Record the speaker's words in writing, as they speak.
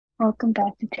Welcome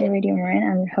back to Tay Radio Marin.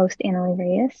 I'm your host, Annalie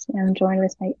Reyes, and I'm joined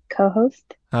with my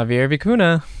co-host. Javier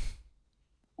Vicuna.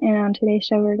 And on today's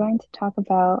show, we're going to talk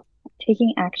about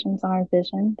taking actions on our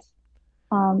visions.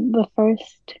 But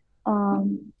first,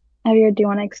 Javier, do you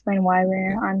want to explain why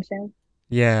we're on Zoom?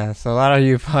 Yeah, so a lot of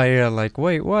you probably are like,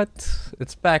 wait, what?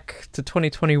 It's back to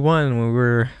 2021 when we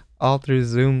were all through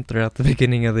Zoom throughout the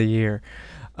beginning of the year.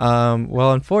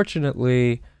 Well,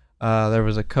 unfortunately, there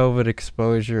was a COVID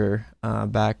exposure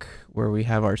back where we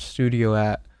have our studio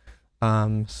at.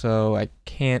 So I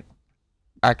can't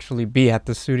actually be at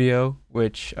the studio,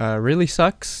 which really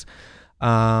sucks.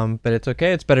 But it's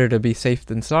okay. It's better to be safe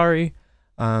than sorry.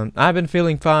 I've been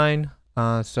feeling fine.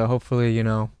 So hopefully,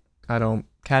 I don't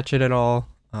catch it at all.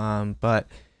 But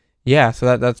yeah,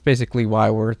 so that's basically why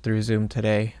we're through Zoom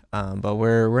today. But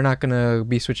we're not gonna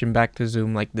be switching back to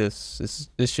Zoom like this.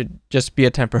 This should just be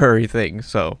a temporary thing.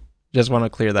 So just want to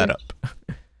clear that For, up.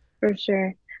 for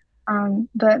sure.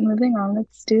 But moving on,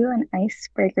 let's do an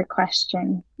icebreaker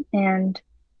question. And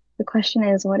the question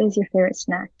is, what is your favorite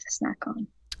snack to snack on?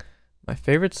 My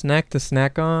favorite snack to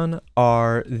snack on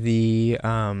are the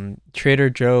Trader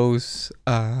Joe's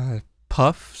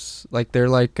puffs. Like they're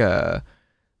like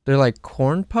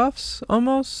corn puffs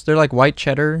almost. They're like white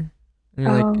cheddar. And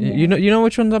you're like Oh, you know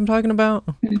which ones I'm talking about?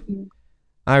 yeah. Mhm.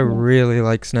 I Yeah. really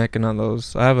like snacking on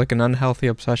those. I have like an unhealthy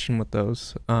obsession with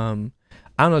those.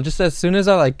 I don't know, just as soon as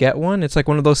I like get one, it's like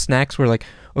one of those snacks where like,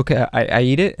 okay, I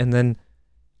eat it and then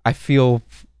I feel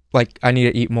like I need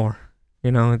to eat more.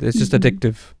 It's just Mhm.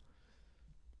 addictive.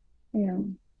 Yeah.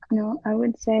 No, I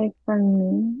would say for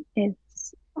me,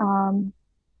 it's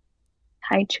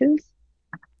high chews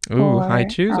Ooh, high or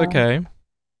chews. Okay.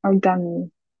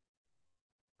 gummies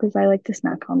because I like to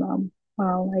snack on them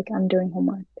while like I'm doing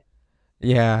homework.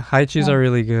 Yeah, high chews Yeah. are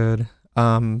really good.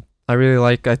 I really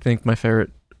like. I think my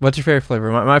favorite. What's your favorite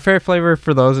flavor? My favorite flavor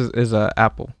for those is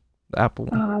apple. The apple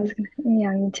Oh, one. I was gonna.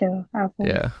 Yeah, me too. Apple,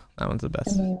 Yeah, that one's the the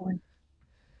best. main one.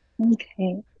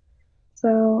 Okay.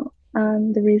 So,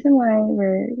 the reason why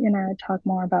we're gonna talk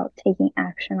more about taking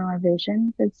action on our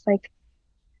visions, it's like,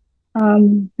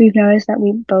 we've noticed that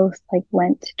we both like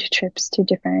went to trips to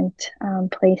different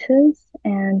places,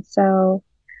 and so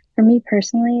for me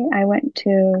personally, I went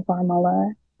to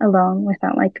Guatemala alone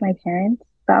without like my parents,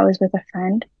 but I was with a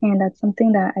friend, and that's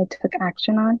something that I took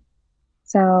action on.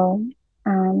 So,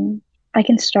 um, I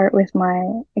can start with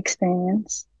my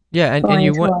experience Yeah, and going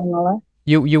you to went Guatemala.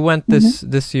 you went Hmm.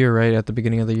 this year, right, at the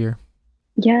beginning of the year.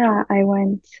 Yeah, I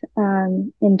went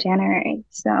in January,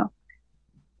 so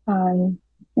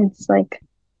it's like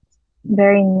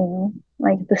very new,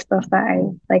 like the stuff that I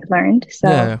like learned. So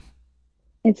Yeah.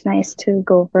 it's nice to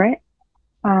go over it.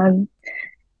 Um,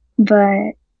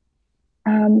 but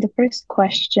the first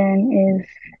question is,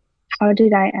 how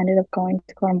did I ended up going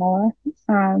to Guatemala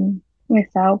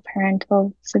without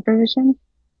parental supervision?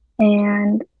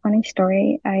 And funny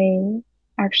story, I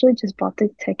actually just bought the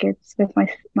tickets with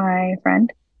my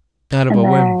friend, Out of and a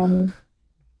whim, then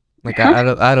like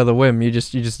out of the whim, you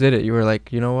just did it. You were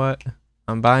like, you know what?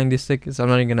 I'm buying these tickets. I'm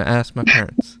not even gonna ask my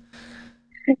parents.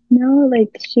 no,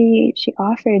 like she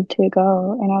offered to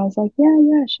go, and I was like, yeah,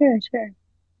 yeah, sure, sure.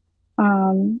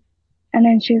 Um, and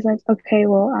then she was like, okay,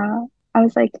 well, I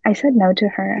was like, I said no to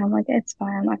her. I'm like, it's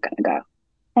fine, I'm not gonna go.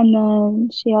 And then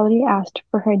she already asked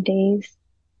for her days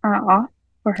off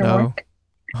for her Oh, work.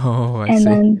 oh, I And see.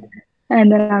 then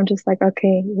and then I'm just like,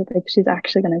 okay, like she's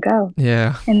actually gonna go.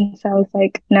 Yeah. And so I was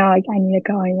like, no, like I need to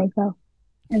go, I need to go.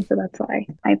 And so that's why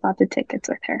I bought the tickets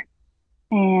with her.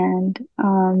 And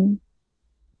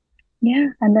yeah,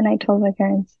 and then I told my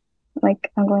parents,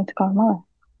 like, I'm going to Guatemala.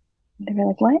 And they were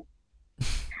like, what?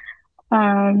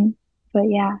 Um, but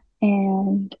yeah,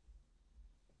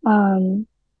 um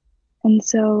and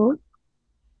so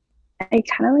I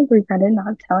kind of like regretted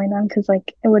not telling them because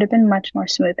like it would have been much more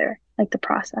smoother, like the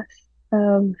process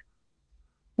of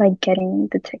like getting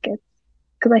the tickets.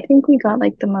 Because I think we got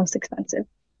like the most expensive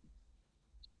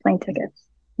plane tickets,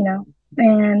 you know?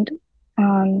 And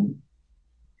um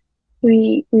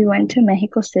we went to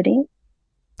Mexico City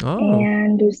Oh,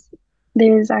 and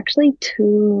there's actually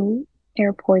two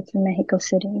airports in Mexico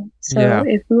City. So yeah.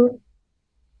 if we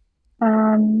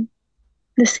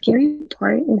the scary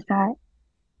part is that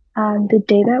the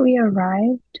day that we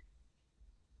arrived,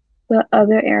 the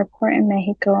other airport in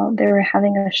Mexico, they were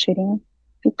having a shooting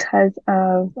because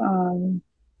of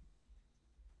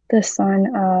the son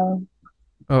of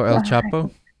Oh, El I Chapo.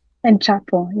 think and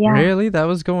Chapo. Yeah, Really? That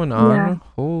was going yeah, on?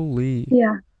 Holy.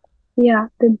 yeah, yeah.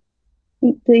 The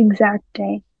exact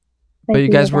day But like you we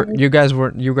guys were arrived,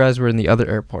 you guys were in the other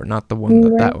airport, not the one we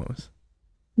that were that one was.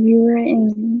 we were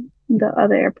in the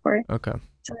other airport. Okay.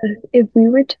 So if we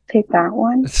were to pick that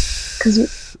one,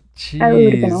 because I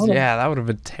would have been Jeez, older. yeah, that would have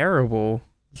been terrible.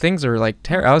 Things are like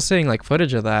I was seeing like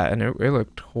footage of that, and it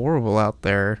looked horrible out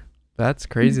there. That's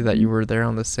crazy that you Mhm. were there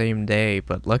on the same day,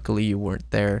 but luckily you weren't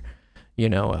there. You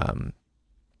know,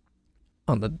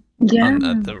 on the Yeah,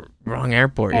 the wrong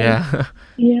airport. and Yeah.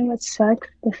 you know what sucks?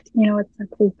 You know what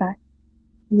sucks is that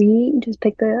we just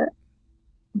picked the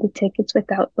tickets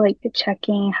without like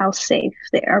checking how safe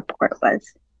the airport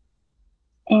was,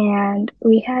 and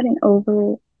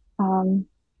um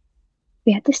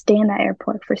we had to stay in that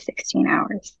airport for 16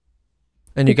 hours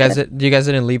And because you guys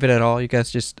didn't leave it at all. You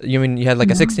guys just you mean you had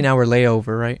like a no, 16-hour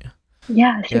layover, right?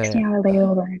 yeah, Yeah, yeah. 16-hour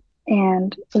layover,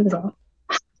 and it was all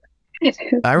it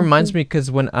was That reminds awful. me because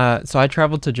when so I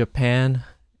traveled to Japan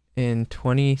in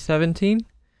 2017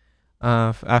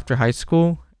 after high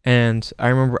school, and I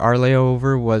remember our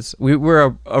layover was we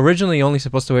were originally only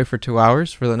supposed to wait for 2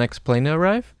 hours for the next plane to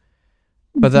arrive,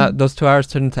 but that Mhm. those 2 hours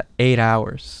turned into 8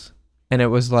 hours, and it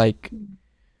was like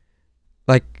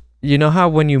you know how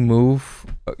when you move,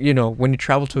 when you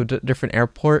travel to a different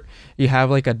airport, you have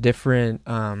like a different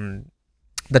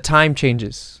the time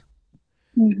changes.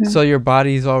 So Mhm. your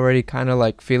body's already kind of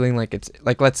like feeling like it's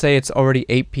like let's say it's already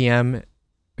 8 p.m.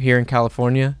 here in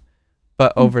California,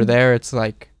 but over Mhm. there it's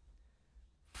like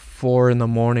 4 in the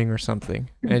morning or something.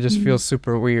 And it just Mhm. feels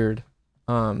super weird.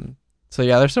 So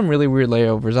yeah, there's some really weird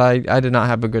layovers. I did not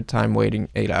have a good time waiting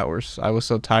 8 hours. I was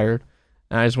so tired,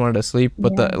 and I just wanted to sleep.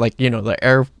 But the Yeah. like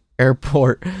the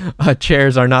airport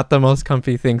chairs are not the most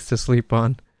comfy things to sleep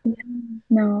on. Yeah.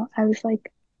 No, I was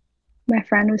like, my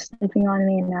friend was sleeping on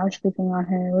me and I was sleeping on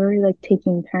her. We were like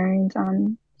taking turns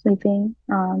on sleeping.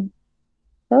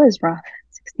 That was rough.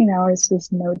 16 hours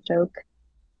was no joke.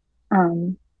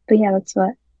 Um, but yeah, that's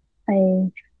what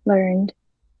I learned.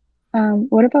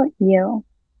 What about you?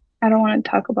 I don't want to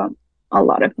talk about a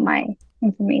lot of my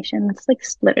information. Let's like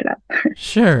split it up.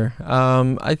 Sure.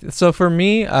 So for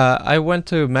me, I went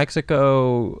to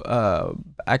Mexico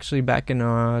actually back in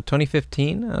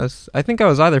 2015. I think I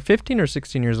was either 15 or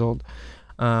 16 years old.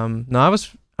 No, I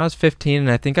was 15,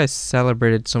 and I think I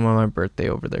celebrated some of my birthday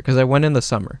over there because I went in the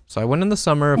summer. So I went in the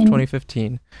summer of And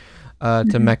 2015 to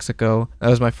mhm, Mexico. That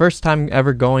was my first time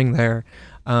ever going there.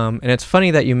 And it's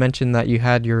funny that you mentioned that you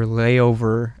had your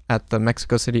layover at the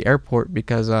Mexico City airport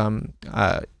because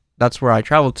that's where I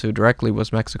traveled to directly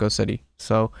was Mexico City.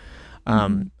 So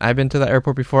mhm, I've been to that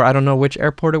airport before. I don't know which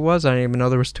airport it was. I didn't even know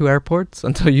there was two airports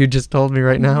until you just told me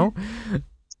right yeah, now.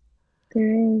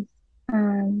 there is.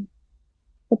 Um,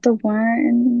 but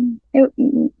the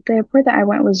airport that I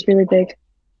went was really big.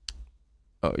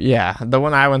 Oh yeah, the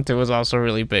one I went to was also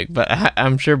really big, but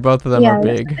I'm sure both of them are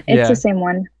Yeah, big. it's the Yeah. same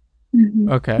one.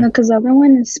 Okay. No, because the other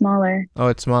one is smaller. Oh,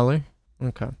 it's smaller.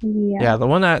 Okay. Yeah, Yeah. the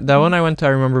one I went to, I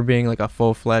remember being like a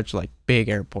full fledged like big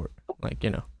airport. Like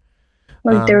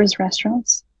Like there um, was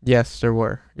restaurants. yes, there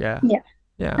were. Yeah. Yeah.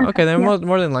 Yeah. Okay. Okay. Then Yeah.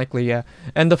 more than likely, yeah.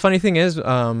 And the funny thing is,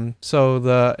 so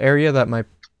the area that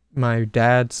my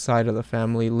dad's side of the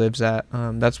family lives at,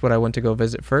 that's what I went to go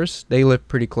visit first. They live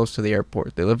pretty close to the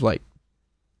airport. They live like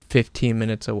 15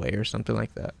 minutes away or something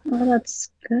like that. Oh, that's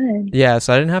good. Yeah,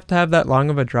 so I didn't have to have that long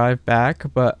of a drive back,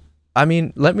 but I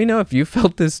mean, let me know if you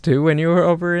felt this too when you were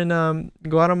over in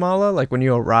Guatemala, like when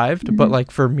you arrived. But Hmm.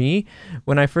 like for me,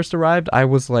 when I first arrived, I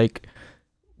was like,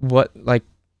 what? Like,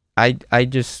 I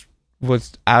just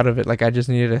was out of it. Like I just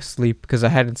needed to sleep because I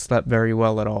hadn't slept very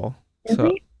well at all. So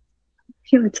Really?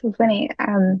 You know, it's so funny.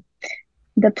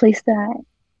 The place that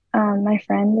my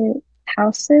friend's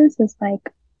house is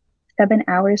like 7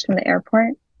 hours from the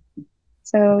airport.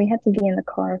 So we had to be in the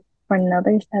car for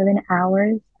another 7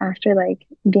 hours after like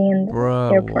being in the bro,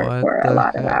 airport what for a the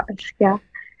lot of heck? hours. Yeah.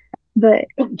 But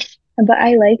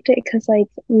I liked it because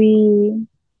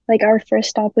like our first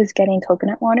stop was getting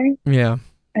coconut water Yeah,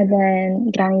 and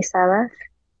then granizadas.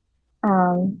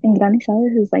 And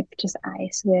granizadas is like just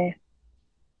ice with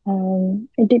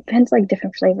it depends like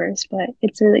different flavors, but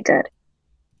it's really good.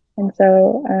 And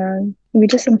so we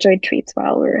just enjoyed treats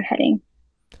while we were heading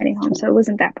home. So it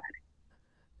wasn't that bad.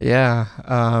 yeah.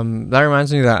 That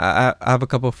reminds me that I have a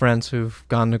couple friends who've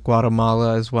gone to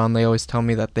Guatemala as well, and they always tell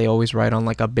me that they always ride on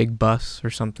like a big bus or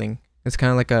something. It's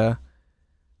kind of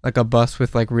like a bus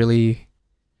with like really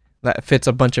that fits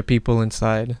a bunch of people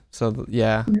inside. So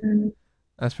yeah, Mm,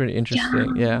 that's pretty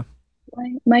interesting. yeah.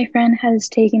 Yeah. My friend has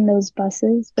taken those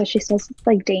buses, but she says it's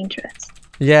like dangerous.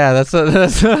 Yeah, that's what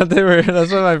that's what they were.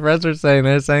 That's what my friends were saying.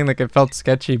 They're saying like it felt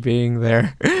sketchy being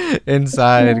there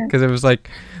inside Yeah. because it was like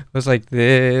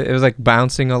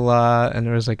bouncing a lot, and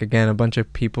there was like again a bunch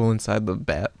of people inside the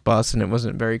bus, and it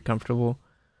wasn't very comfortable.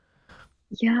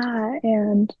 Yeah,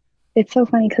 and it's so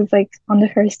funny because like on the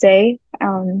first day,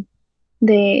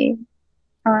 they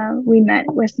we met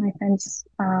with my friend's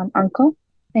uncle,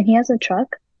 and he has a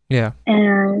truck, Yeah.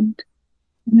 and,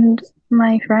 and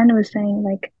my friend was saying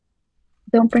like,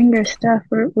 "Don't bring your stuff.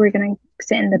 We're gonna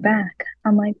sit in the back."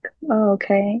 I'm like, "Oh,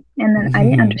 okay." And then I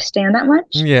didn't understand that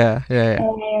much, Yeah, yeah, yeah.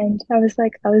 and I was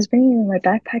like, I was bringing my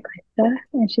backpack like that,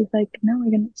 and she's like, "No,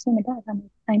 we're gonna sit in the back." I'm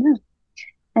like, "I know."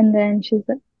 And then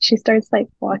she starts like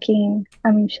walking.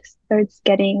 I mean, she starts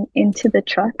getting into the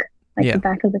truck, like the Yeah.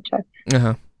 back of the truck.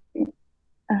 Uh-huh.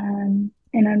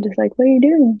 And I'm just like, "What are you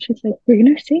doing?" She's like, "We're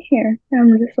gonna sit here." And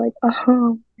I'm just like,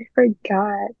 "Oh, I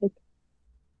forgot."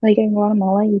 Like in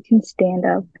Guatemala, you can stand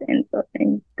up in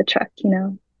the truck, you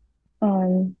know.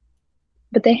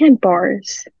 But they had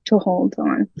bars to hold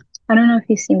on. I don't know if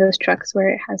you've seen those trucks where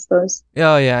it has those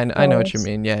Oh yeah, I know what you bars.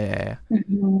 mean. Yeah, yeah, yeah.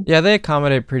 Hmm. Yeah, they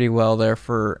accommodate pretty well there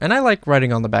for, and I like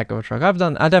riding on the back of a truck.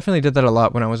 I definitely did that a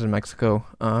lot when I was in Mexico.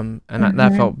 And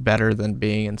that Hmm. felt better than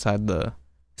being inside the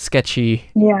sketchy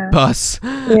Yeah, bus.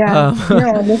 yeah.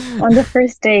 No, on the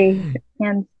first day,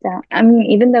 hands down. I mean,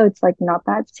 even though it's like not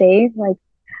that safe, like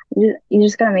you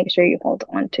just gotta make sure you hold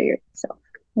on to yourself,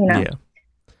 you know. Yeah.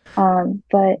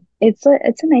 But it's a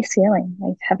nice feeling,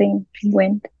 like having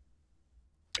wind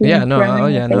Yeah, being no, thrown oh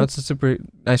in your yeah, no, face. it's a super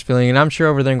nice feeling, and I'm sure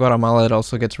over there in Guatemala it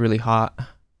also gets really hot.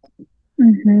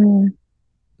 Hmm.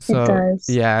 It So does.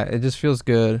 yeah, it just feels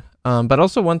good. But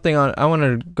also one thing I want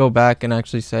to go back and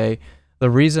actually say the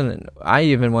reason I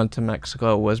even went to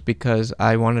Mexico was because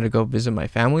I wanted to go visit my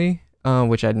family,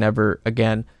 which I'd never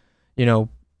again, you know,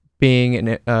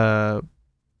 being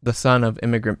the son of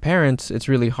immigrant parents, it's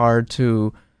really hard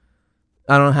to.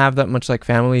 I don't have that much like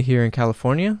family here in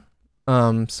California,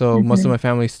 so most of Hmm. my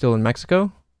family's still in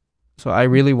Mexico. So I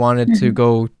really wanted to Hmm.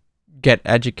 go get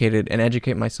educated and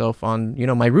educate myself on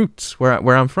my roots,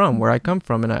 where I'm from, where I come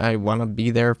from, and I want to be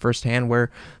there firsthand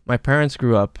where my parents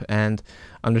grew up and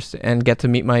understand and get to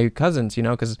meet my cousins,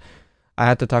 because I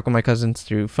had to talk with my cousins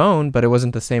through phone, but it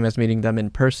wasn't the same as meeting them in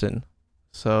person.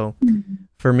 So Hmm.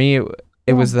 for me, it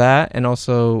Yeah. was that, and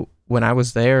also when I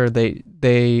was there, they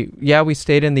yeah, we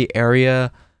stayed in the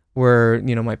area where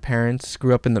my parents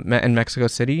grew up in Mexico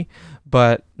City,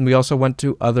 but we also went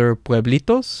to other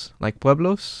pueblitos, like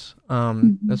pueblos.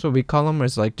 Hmm. That's what we call them.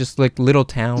 It's like just like little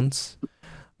towns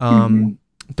Hmm. um,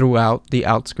 throughout the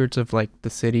outskirts of like the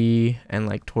city and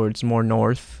like towards more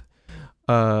north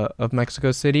of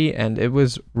Mexico City, and it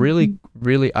was really, Hmm.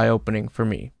 really eye opening for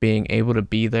me being able to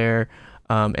be there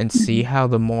and see Hmm. how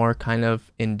the more kind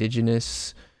of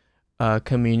indigenous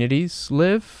communities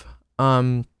live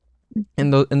in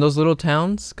those little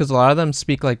towns, because a lot of them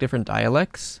speak like different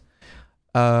dialects.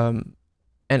 Um,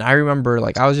 and I remember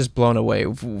like I was just blown away.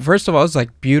 First of all, it was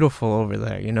like beautiful over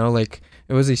there, like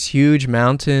it was these huge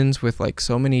mountains with like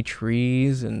so many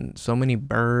trees and so many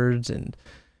birds and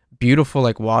beautiful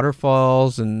like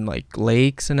waterfalls and like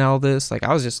lakes and all this. Like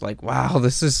I was just like, wow,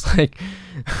 this is like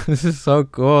this is so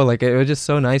cool. Like it was just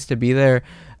so nice to be there.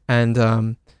 And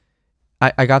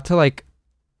I got to like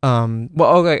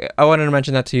well, okay, I wanted to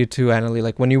mention that to you too, Annalie.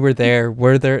 Like when you were there,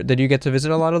 did you get to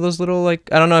visit a lot of those little like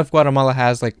I don't know if Guatemala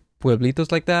has like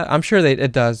pueblitos like that. I'm sure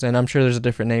it does, and I'm sure there's a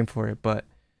different name for it, but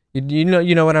you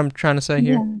know what I'm trying to say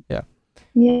here? Yeah.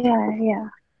 Yeah. Yeah. Yeah.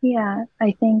 Yeah.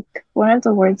 I think one of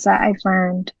the words that I've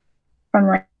learned from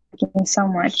like working so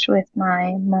much with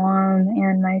my mom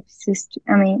and my sister,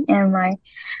 I mean, and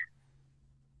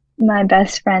my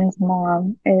best friend's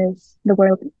mom is the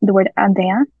word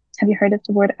aldea. Have you heard of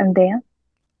the word aldea?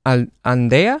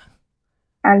 Andea?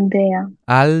 Aldea.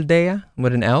 Aldea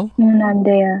with an L? Una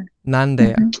aldea.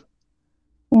 Nandea. Hmm.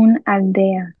 Un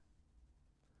aldea.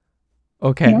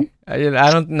 Okay. No?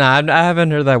 I don't. Nah, I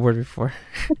haven't heard that word before.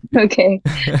 Okay.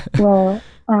 Well,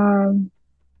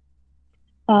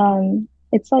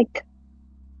 it's like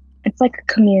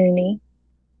a community,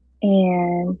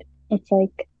 and it's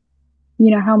like,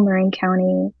 how Marin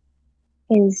County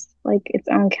is like its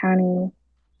own county,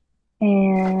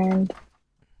 and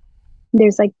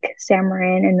there's like San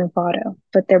Marin and Novato,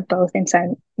 but they're both inside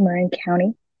Marin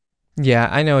County. Yeah,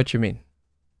 I know what you mean.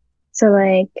 So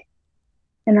like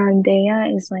an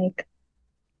aldea is like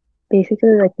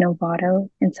basically like Novato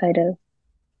inside of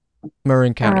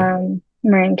Marin County.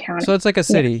 Marin So County. it's like a Yes.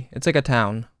 city. It's like a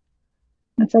town.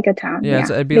 It's like a town, Yeah,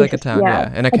 yeah. it'd be like a Basically, town. yeah,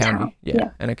 Yeah, and a a town. county. Yeah, Yeah.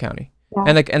 and a county. Yeah.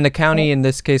 And the Yeah. county in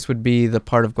this case would be the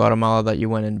part of Guatemala that you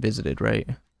went and visited, right?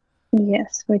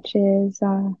 Yes, which is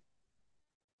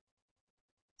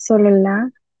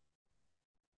Sololá,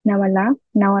 Nawala,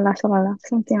 Sololá,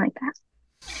 something like that.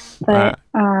 Uh, But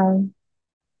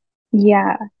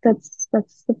yeah, that's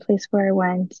the place where I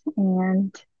went,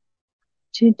 and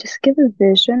to just give a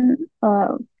vision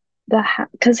of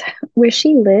because where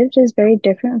she lived is very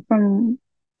different from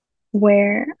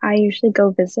where I usually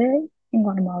go visit in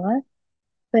Guatemala.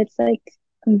 But it's like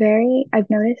I've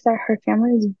noticed that her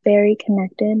family is very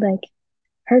connected. Like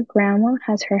her grandma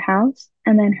has her house,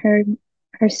 and then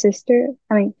her sister,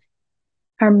 I mean,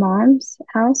 her mom's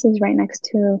house is right next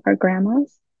to her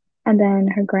grandma's, and then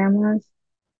her grandma's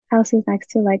house is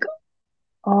next to like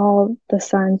all the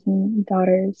sons and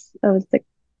daughters of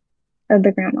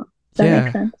the grandma. Does that make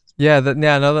Yeah. sense? Yeah,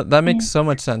 no, that makes Yeah. so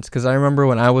much sense because I remember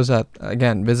when I was at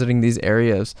again visiting these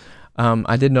areas,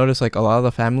 I did notice like a lot of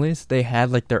the families they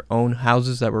had like their own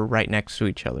houses that were right next to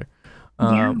each other,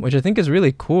 Yeah. which I think is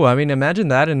really cool. I mean, imagine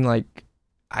that in like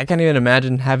I can't even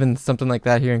imagine having something like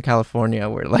that here in California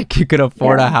where like you could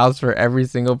afford a Yeah. house for every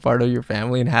single part of your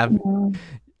family and have. Yeah.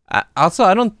 Also,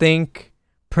 I don't think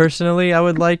personally I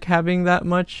would like having that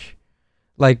much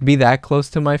like be that close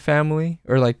to my family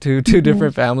or like two Hmm.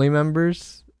 different family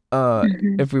members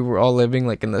Hmm. if we were all living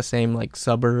like in the same like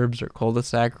suburbs or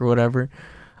cul-de-sac or whatever.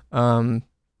 um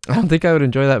I don't think I would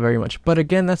enjoy that very much, but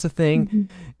again, that's the thing, Hmm.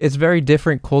 it's very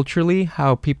different culturally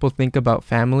how people think about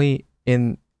family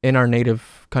in our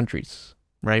native countries,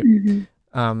 right? Hmm.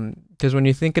 Because when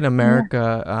you think in Yeah.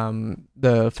 America,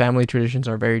 the family traditions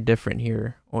are very different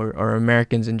here, or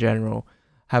Americans in general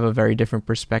have a very different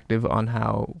perspective on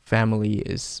how family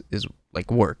is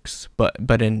like works.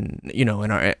 But in in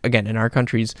our again in our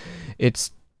countries,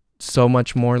 it's so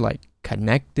much more like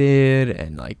connected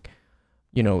and like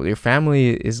your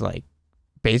family is like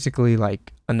basically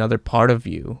like another part of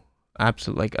you.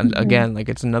 Absolutely, like Hmm. again, like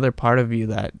it's another part of you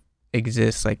that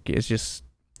exists. Like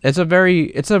it's a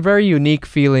very unique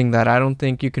feeling that I don't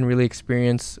think you can really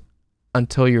experience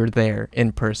until you're there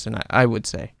in person. I would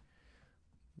say.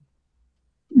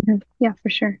 Hmm. Yeah, for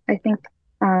sure. I think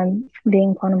being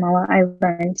in Guatemala, I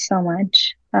learned so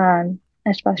much.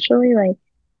 Especially like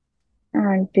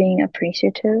being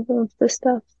appreciative of the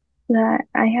stuff that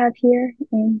I have here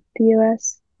in the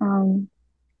US.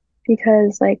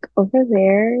 Because like over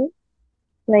there,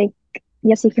 like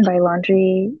yes, you can buy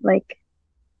laundry, like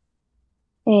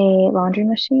a laundry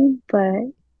machine, but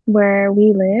where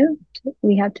we lived,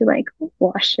 we had to like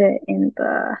wash it in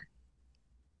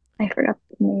I forgot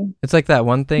the name. It's like that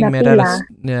one thing La made out of pila.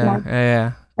 La, yeah, yeah,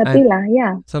 yeah. la pila,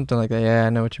 yeah. Something like that. Yeah, I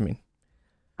know what you mean.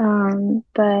 Um,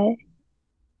 but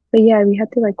but yeah, we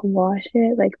had to like wash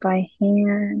it like by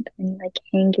hand and like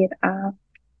hang it up.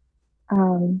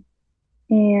 Um,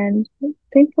 and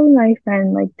thankfully my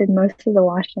friend like did most of the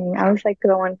washing. I was like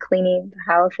the one cleaning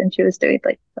the house and she was doing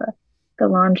like the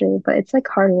laundry, but it's like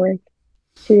hard work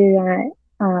to do that.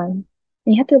 And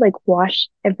you have to like wash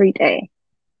every day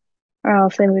or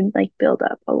else it would like build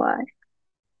up a lot.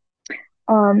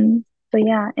 But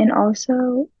yeah, and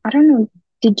also I don't know,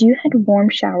 did you had warm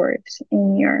showers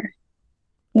in your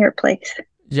place?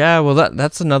 Yeah, well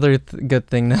that's another good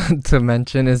thing to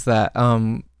mention is that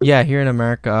yeah, here in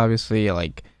America obviously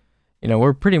like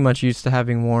we're pretty much used to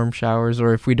having warm showers,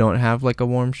 or if we don't have like a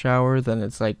warm shower, then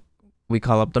it's like we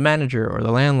call up the manager or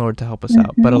the landlord to help us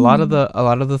out. But a lot of Hmm.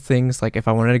 the things, like if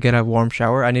I wanted to get a warm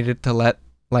shower, I needed to let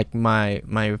like my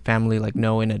family like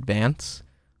know in advance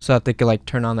so that they could like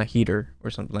turn on the heater or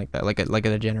something like that, like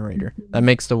a generator that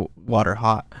makes the water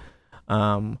hot.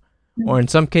 Um, or in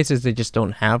some cases they just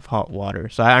don't have hot water.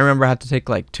 So I remember I had to take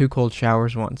like two cold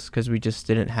showers once because we just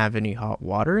didn't have any hot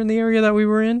water in the area that we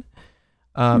were in.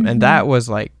 And Hmm. that was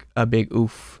like a big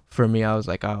oof for me. I was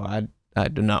like, oh, I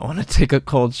do not want to take a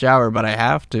cold shower, but I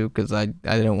have to because I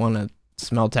didn't want to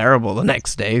smell terrible the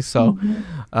next day. So, Hmm.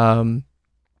 um,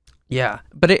 yeah,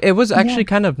 but it was Yeah, actually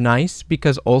kind of nice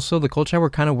because also the cold shower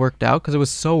kind of worked out because it was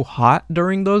so hot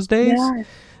during those days yeah,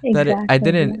 that I exactly.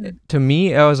 didn't. Yeah, To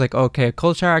me, I was like, okay, a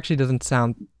cold shower actually doesn't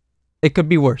sound. It could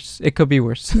be worse. It could be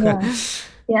worse. yeah,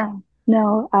 yeah.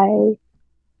 No, I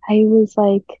was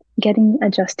like getting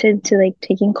adjusted to like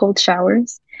taking cold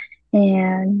showers,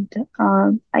 and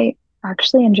I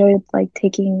actually enjoyed like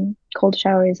taking cold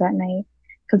showers at night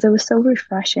because it was so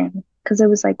refreshing because it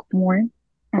was like warm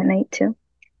at night too.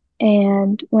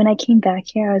 And when I came back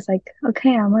here, I was like,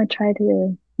 okay, I'm gonna try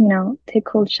to, take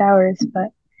cold showers. But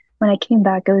when I came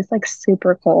back, it was like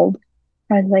super cold.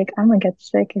 I was like, I'm gonna get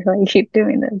sick if I keep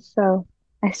doing this. So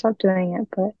I stopped doing it,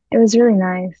 but it was really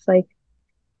nice, like,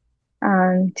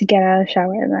 to get out of the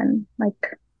shower and then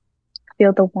like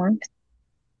feel the warmth.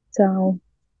 So,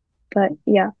 but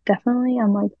yeah, definitely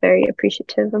I'm like very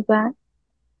appreciative of that.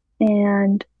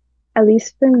 And at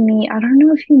least for me, I don't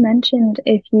know if you mentioned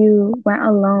if you went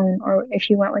alone or if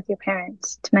you went with your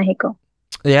parents to Mexico.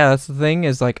 Yeah, that's the thing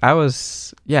is like I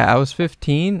was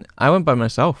 15. I went by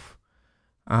myself.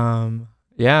 Um,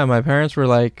 Yeah, my parents were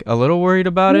like a little worried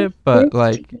about You're it, but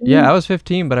like, yeah, I 15. was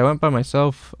 15, but I went by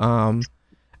myself.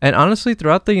 And honestly,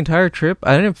 throughout the entire trip,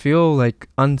 I didn't feel like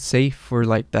unsafe or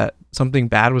like that something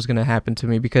bad was gonna happen to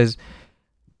me because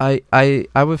I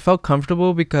would felt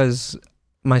comfortable because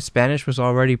my Spanish was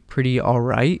already pretty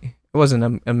alright. It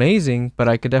wasn't amazing, but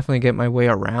I could definitely get my way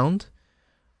around.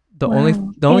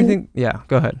 Wow. The only thing, yeah,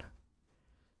 go ahead.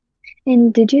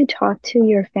 And did you talk to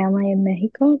your family in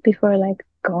Mexico before like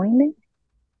going there?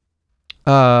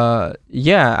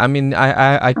 Yeah, I mean,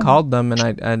 I Um, called them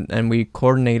and we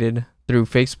coordinated through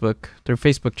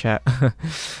Facebook chat.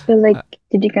 but like, Uh,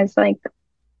 did you guys like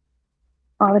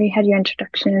already had your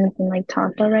introductions and like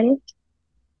talked already?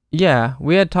 yeah,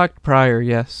 we had talked prior,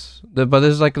 yes. But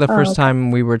this is like the Oh, first okay.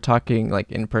 time we were talking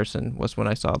like in person was when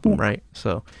I saw them, Yeah. right?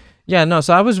 So, yeah, no,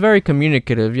 so I was very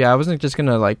communicative. Yeah, I wasn't just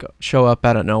gonna like show up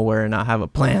out of nowhere and not have a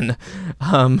plan.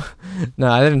 Um, no,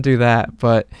 I didn't do that,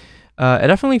 but it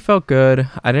definitely felt good.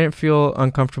 I didn't feel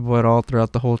uncomfortable at all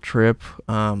throughout the whole trip.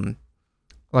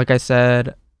 Like I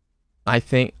said, I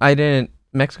think I didn't.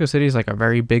 Mexico City is like a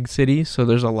very big city, so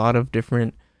there's a lot of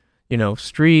different,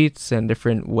 streets and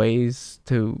different ways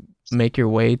to make your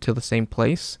way to the same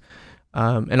place.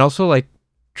 And also like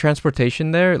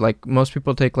transportation there, like most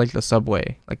people take like the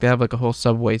subway. Like they have like a whole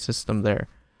subway system there.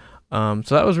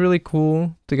 So that was really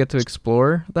cool to get to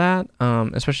explore that.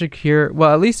 Especially here,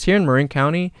 well, at least here in Marin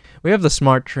County, we have the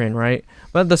smart train, right?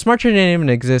 But the smart train didn't even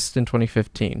exist in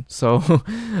 2015. So,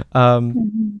 um,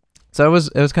 Hmm. it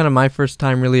was kind of my first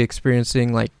time really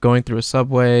experiencing like going through a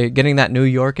subway, getting that New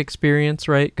York experience,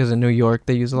 right? Because in New York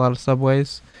they use a lot of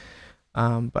subways.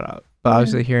 But Yeah.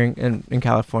 obviously here in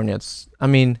California, it's I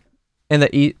mean, in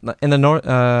the north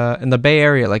in the Bay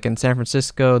Area, like in San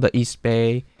Francisco, the East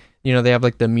Bay, they have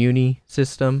like the Muni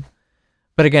system.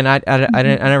 But again, I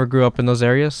Hmm. never grew up in those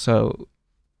areas, so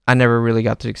I never really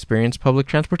got to experience public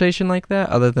transportation like that,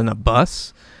 other than a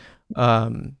bus.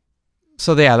 Um,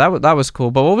 so yeah, that was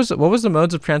cool. But what was the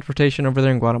modes of transportation over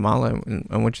there in Guatemala,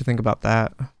 and what you think about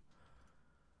that?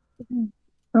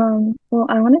 Well,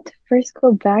 I wanted to first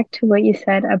go back to what you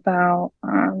said about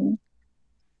um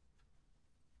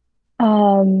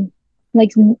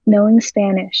like knowing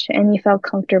Spanish and you felt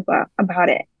comfortable about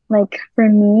it. Like for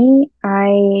me,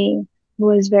 I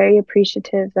was very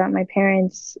appreciative that my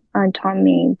parents taught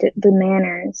me the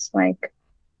manners like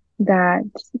that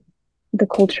the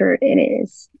culture it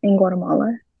is in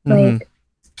Guatemala. Mm-hmm.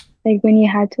 Like when you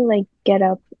had to like get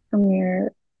up from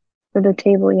your for the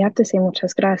table, you have to say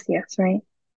muchas gracias, right?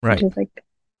 Which Right. is like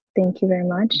thank you very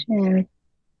much. And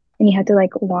you had to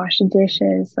like wash the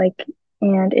dishes, like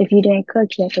and if you didn't cook,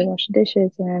 you had to wash the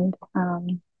dishes and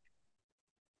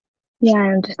yeah,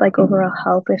 and just like overall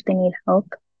help if they need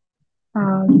help.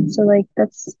 So like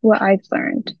that's what I've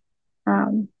learned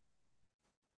um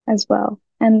as well.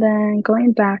 And then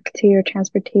going back to your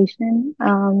transportation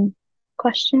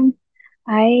question,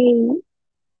 I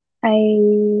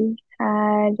I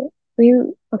had we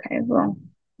okay, well,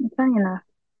 funny enough,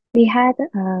 we had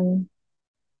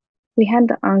we had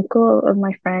the uncle of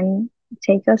my friend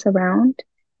take us around.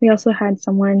 We also had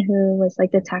someone who was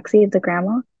like the taxi of the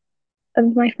grandma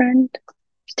of my friend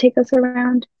to take us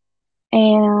around.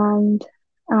 And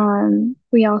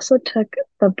we also took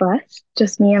the bus,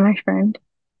 just me and my friend,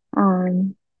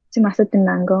 to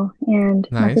Mazatenango. And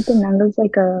Nice. Mazatenango is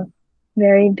like a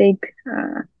very big,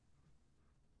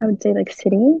 I would say like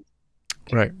city.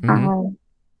 Right. Mm-hmm. Um,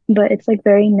 but it's like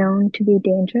very known to be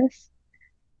dangerous.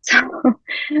 So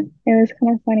it was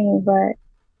kind of funny, but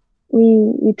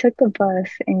we took the bus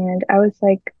and I was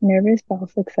like nervous but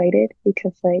also excited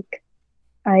because like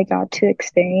I got to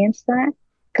experience that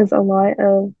because a lot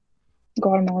of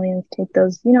Guatemalans take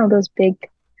those, those big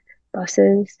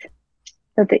buses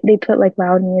that they put like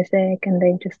loud music and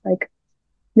they just like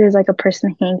there's like a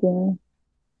person hanging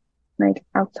like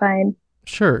outside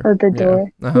Sure. of the Yeah.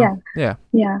 door. Uh huh. Yeah, Yeah.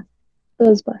 yeah,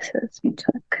 those buses we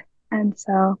took. And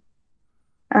so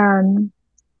um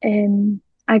and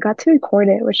I got to record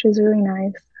it, which was really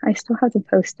nice. I still have to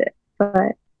post it,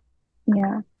 but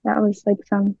yeah, that was like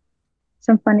some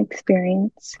fun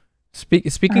experience.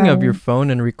 Speaking of your Um, phone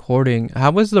and recording,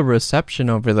 how was the reception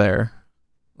over there?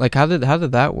 Like, how did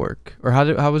that work? Or how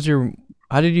did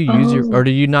you use your or oh,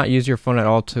 did you not use your phone at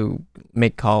all to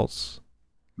make calls?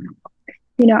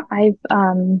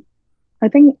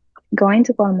 I've been going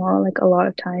to Guatemala like a lot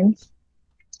of times.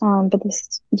 But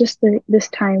this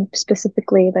time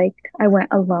specifically, like I went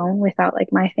alone without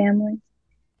like my family.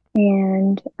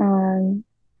 And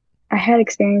I had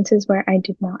experiences where I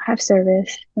did not have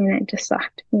service and it just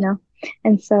sucked.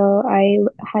 And so I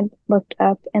had looked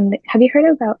up and have you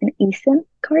heard about an eSIM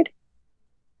card?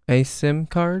 A SIM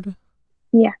card?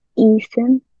 Yeah,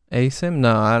 eSIM. ASIM?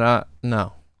 No, I don't.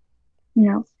 No.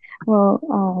 No.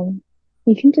 Well,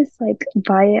 you can just like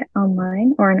buy it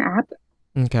online or an app,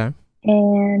 Okay.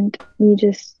 and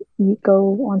you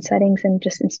go on settings and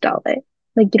just install it.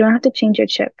 Like you don't have to change your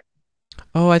chip.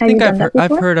 Oh, I Have think you done that I've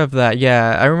before? heard of that.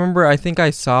 Yeah, I remember. I think I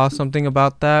saw something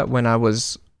about that when I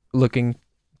was looking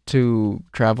to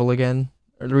travel again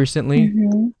recently.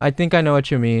 Mm-hmm. I think I know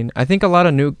what you mean. I think a lot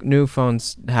of new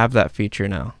phones have that feature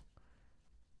now.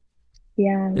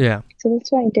 Yeah. Yeah. So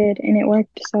that's what I did, and it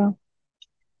worked. So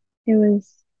it was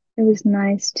it was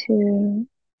nice to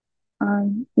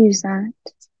use that.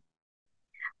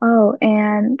 Oh,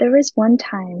 and there was one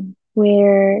time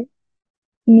where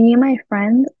me and my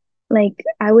friend, like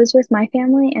I was with my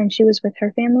family and she was with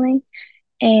her family,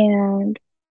 and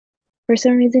for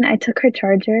some reason I took her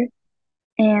charger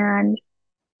and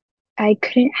I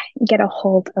couldn't get a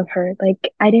hold of her.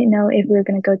 Like I didn't know if we were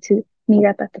gonna go to meet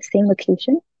up at the same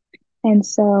location. And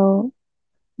so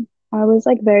I was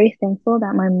like very thankful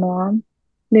that my mom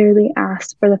literally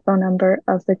asked for the phone number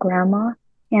of the grandma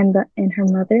and her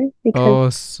mother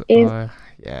because Oh, if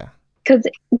yeah. because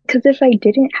because if I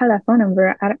didn't have that phone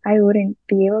number, I wouldn't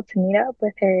be able to meet up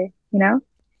with her, you know?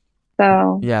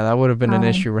 So Yeah, that would have been an um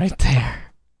issue right there.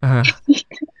 Uh,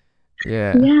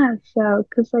 yeah. yeah, so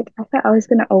because like I thought I was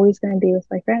gonna always gonna be with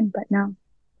my friend, but no.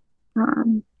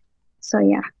 Um so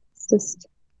yeah, it's just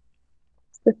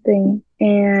it's the thing.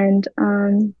 And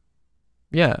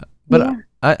Yeah, but yeah.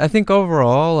 I think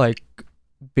overall, like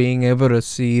being able to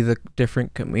see the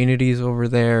different communities over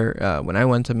there. When I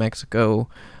went to Mexico,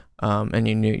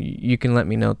 and you can let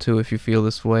me know too if you feel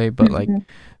this way. But like Hmm.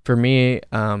 for me,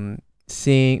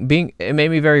 seeing being it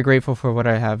made me very grateful for what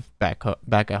I have back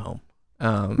at home.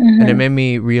 And it Hmm. made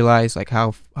me realize like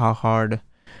how hard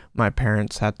my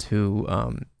parents had to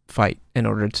fight in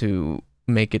order to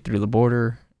make it through the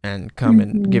border and come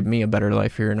and give Hmm. me a better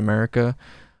life here in America.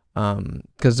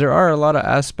 Because there are a lot of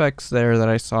aspects there that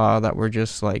I saw that were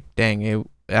just like, dang, it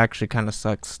actually kind of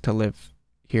sucks to live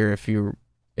here if you're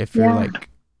Yeah. like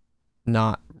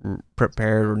not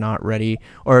prepared or not ready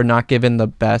or not given the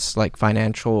best like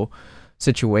financial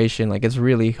situation. Like it's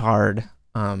really hard.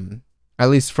 At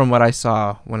least from what I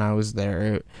saw when I was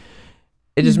there,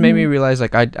 it just made me Hmm. realize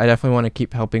like I definitely want to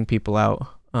keep helping people out.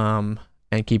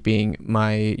 And keeping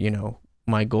my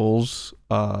my goals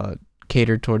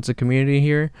catered towards the community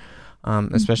here,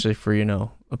 especially for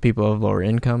people of lower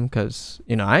income, because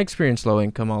I experience low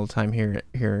income all the time here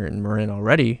in Marin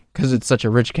already because it's such a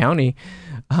rich county.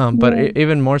 But Yeah.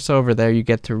 even more so over there, you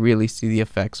get to really see the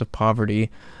effects of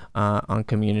poverty on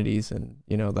communities, and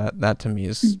that to me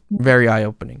is Hmm. very eye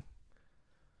opening.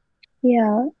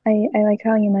 Yeah. I like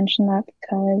how you mentioned that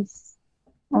because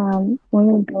when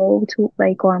we go to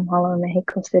like Guatemala and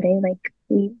Mexico City, like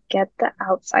we get the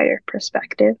outsider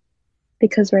perspective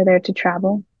because we're there to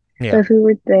travel. But Yeah. if we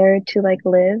were there to like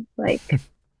live, like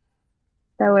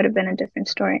that would have been a different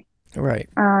story. Right.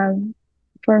 Um,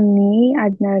 for me,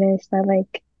 I've noticed that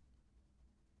like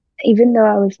even though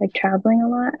I was like traveling a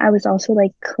lot, I was also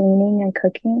like cleaning and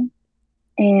cooking,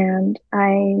 and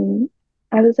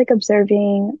I was like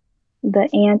observing the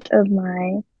aunt of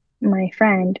my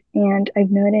friend, and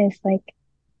I've noticed like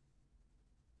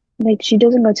she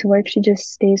doesn't go to work, she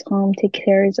just stays home, takes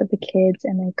care of the kids,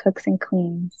 and then cooks and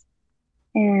cleans,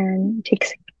 and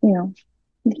takes you know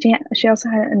she also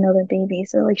had another baby,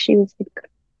 so like she was like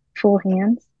full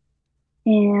hands,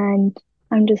 and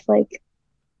I'm just like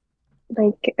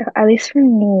at least for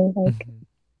me, like Mhm.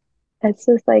 that's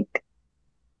just like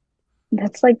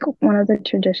that's like one of the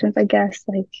traditions, I guess,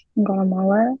 like in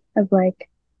Guatemala of like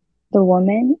the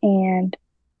woman. And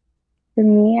for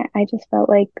me, I just felt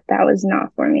like that was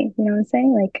not for me. You know what I'm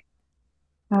saying? Like,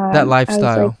 That I was like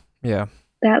lifestyle. Yeah.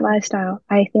 that lifestyle.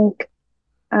 I think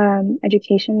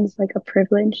education is like a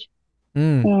privilege,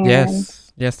 and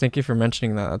Yes. Yes. Thank you for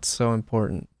mentioning that. That's so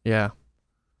important. Yeah.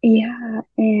 yeah,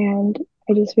 and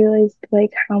I just realized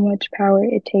like how much power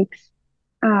it takes,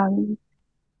 um,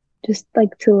 just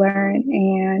like to learn.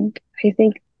 And I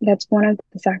think that's one of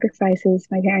the sacrifices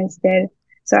my parents did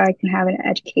so I can have an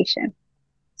education.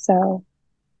 So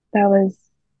that was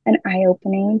an eye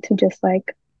opening to just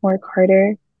like work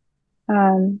harder.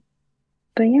 Um,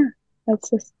 but yeah, that's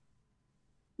just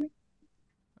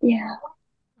yeah.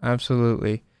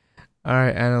 Absolutely. All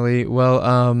right, Annalie. Well,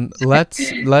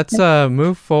 let's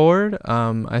move forward.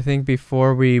 I think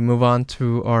before we move on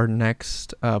to our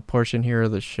next portion here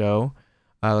of the show,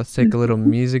 let's take a little Mhm.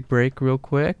 music break real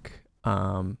quick.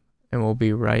 And we'll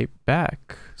be right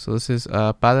back. So this is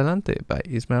Pa Adelante by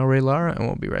Ismael Ray Lara, and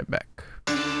we'll be right back.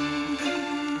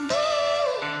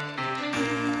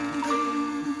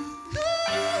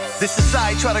 This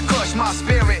society try to crush my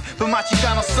spirit, but my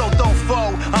chicano soul don't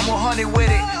fold. I'm 100 with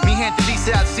it. Mi gente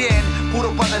dice al 100,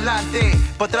 puro pa' adelante.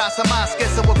 Pa' atrás a más que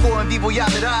ese hueco en vivo ya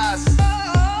verás.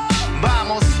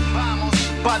 Vamos, vamos,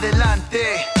 pa'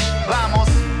 adelante. Vamos,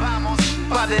 vamos,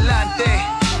 pa' adelante.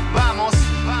 Vamos,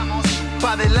 vamos,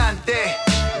 pa' adelante.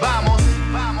 Vamos,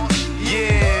 vamos,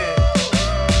 yeah.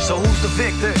 So who's the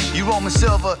victor? You Roman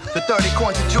silver, the 30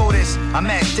 coins of Judas. I'm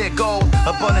Aztec gold,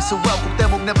 abundance of wealth that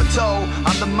will never told.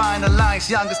 I'm the mind alliance,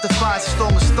 youngest defiance,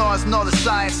 storm of stars and all the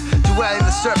science. Duality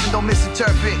the serpent, don't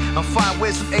misinterpret. I'm fine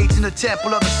wisdom, age in the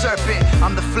temple of the serpent.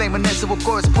 I'm the flaminess of what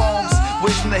chorus poems.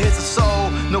 Wisdom that hits the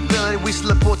soul. Nobility, we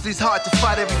slip to these hard to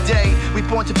fight every day. We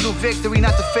born to prove victory,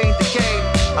 not to feign decay.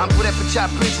 I'm good at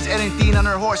Pachá princess, anything on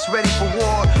her horse, ready for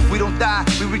war. We don't die,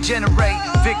 we regenerate.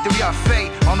 Victory, our fate.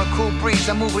 On a cool breeze,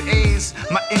 I move with ease.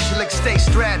 My intellect stays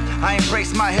strapped. I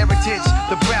embrace my heritage,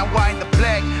 the brown, white, and the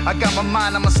black. I got my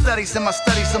mind on my studies, and my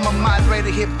studies on my mind,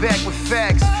 ready to hit back with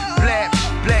facts.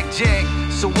 Blackjack.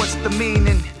 So what's the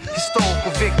meaning?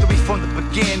 Historical victory from the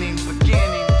beginning.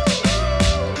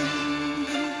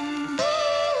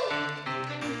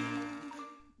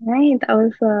 Right, that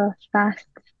was a fast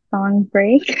song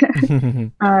break.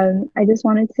 I just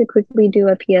wanted to quickly do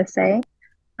a PSA.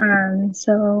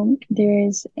 So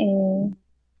there's a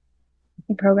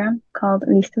program called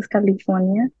Listos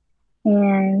California,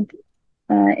 and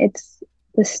it's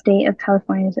the state of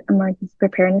California's emergency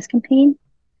preparedness campaign.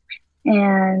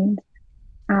 And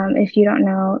if you don't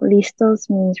know, listos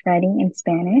means ready in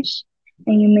Spanish.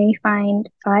 And you may find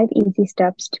 5 easy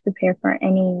steps to prepare for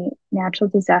any natural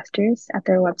disasters at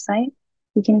their website.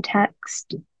 You can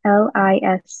text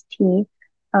LISTOSCA,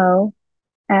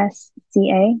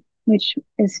 which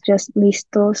is just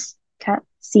listos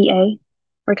CA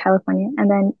for California. And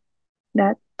then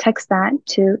text that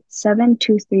to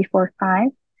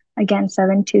 72345. Again,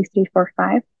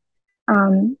 72345.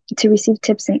 To receive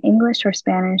tips in English or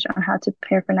Spanish on how to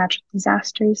prepare for natural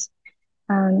disasters.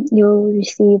 You'll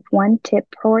receive 1 tip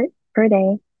per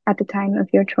day at the time of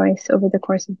your choice over the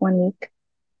course of 1 week.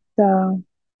 So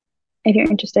if you're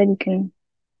interested, you can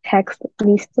text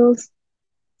Listos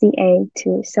CA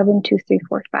to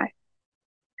 72345.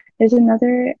 There's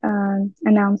another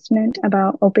announcement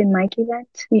about open mic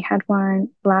event. We had one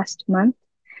last month.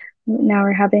 Now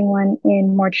we're having one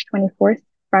in March 24th,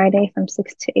 Friday from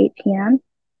 6 to 8 p.m.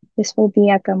 This will be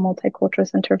at the Multicultural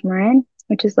Center of Marin,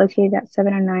 which is located at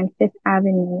 709 Fifth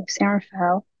Avenue, San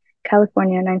Rafael,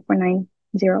 California,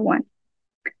 94901.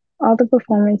 All the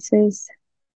performances,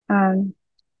 there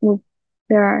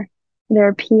are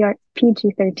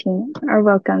PG-13 are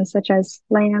welcome, such as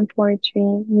slam,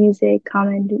 poetry, music,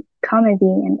 comedy,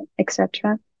 and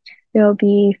etc. There will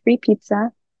be free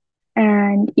pizza,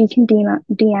 and you can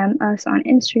DM us on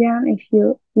Instagram if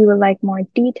you would like more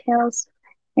details.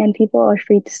 And people are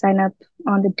free to sign up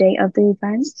on the day of the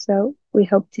event. So we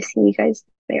hope to see you guys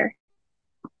there.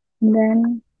 And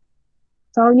then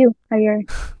it's all you, Javier.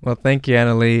 Well, thank you,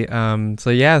 Annalie. So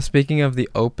yeah, speaking of the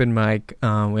open mic,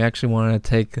 we actually wanted to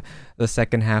take the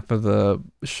second half of the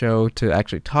show to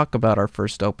actually talk about our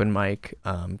first open mic.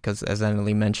 Because as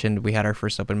Annalie mentioned, we had our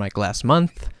first open mic last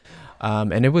month.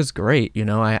 And it was great. You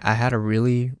know, I had a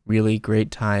really, really great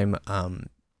time.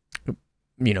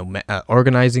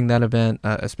 Organizing that event,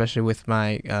 especially with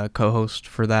my co-host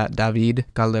for that, David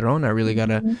Calderon. I really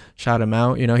gotta shout him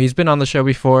out. You know, he's been on the show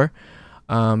before,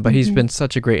 but he's been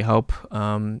such a great help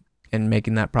in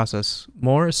making that process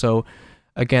more. So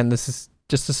again, this is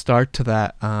just a start to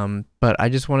that. But I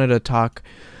just wanted to talk,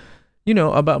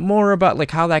 about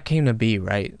like how that came to be,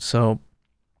 right? So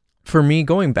for me,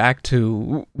 going back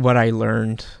to what I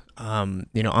learned, on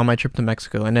my trip to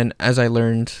Mexico, and then as I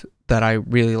learned that I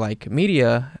really like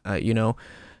media,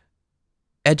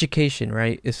 education,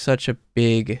 right, is such a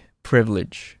big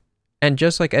privilege. And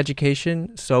just like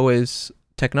education, so is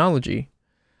technology.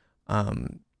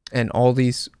 And all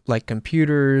these like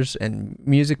computers and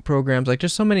music programs, like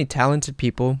just so many talented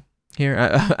people here.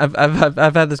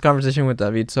 I've had this conversation with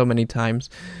David so many times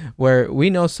where we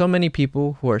know so many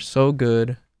people who are so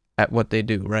good at what they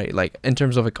do, right? Like in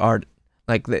terms of like art,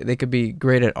 like they could be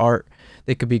great at art,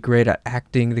 they could be great at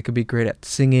acting, they could be great at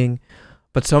singing,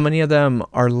 but so many of them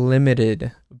are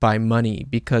limited by money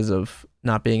because of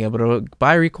not being able to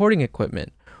buy recording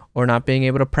equipment or not being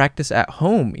able to practice at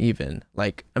home even.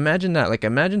 Like imagine that. Like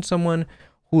imagine someone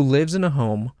who lives in a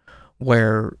home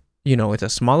where, it's a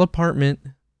small apartment,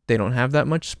 they don't have that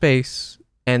much space,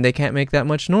 and they can't make that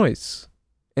much noise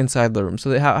inside the room.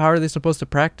 So how are they supposed to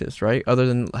practice, right? Other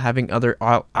than having other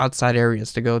outside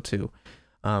areas to go to.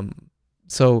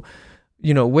 So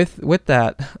with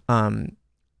that,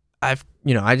 I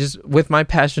just, with my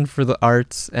passion for the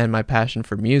arts and my passion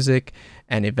for music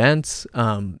and events,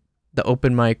 the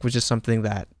open mic was just something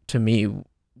that to me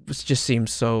just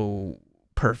seems so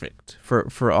perfect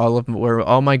for all of where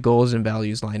all my goals and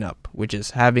values line up, which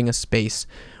is having a space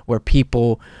where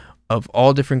people of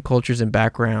all different cultures and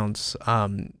backgrounds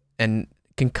and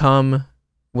can come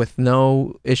with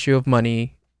no issue of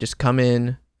money, just come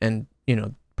in and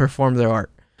perform their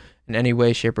art in any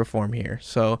way, shape, or form here.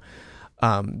 So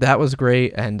that was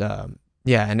great, and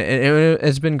and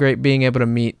it's been great being able to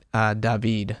meet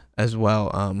David as well,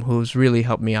 who's really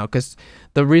helped me out. Because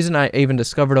the reason I even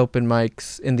discovered open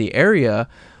mics in the area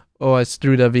was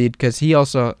through David, because he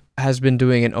also has been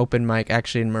doing an open mic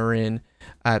actually in Marin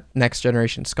at Next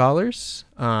Generation Scholars.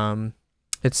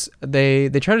 It's they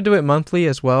try to do it monthly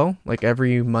as well, like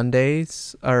every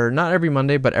Mondays, or not every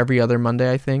Monday, but every other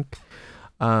Monday, I think.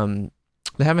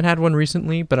 They haven't had one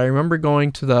recently, but I remember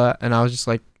going to and I was just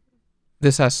like,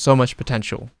 this has so much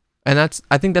potential. And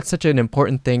I think that's such an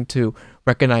important thing to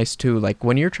recognize too. Like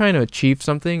when you're trying to achieve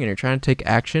something and you're trying to take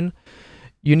action,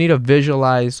 you need to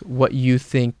visualize what you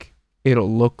think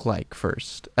it'll look like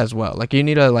first as well. Like you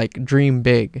need to like dream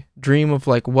big, dream of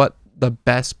like what the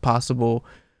best possible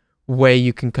way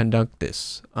you can conduct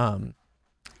this. And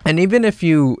even if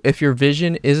your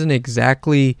vision isn't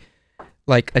exactly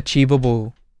like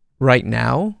achievable right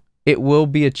now, it will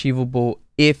be achievable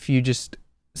if you just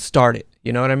start it.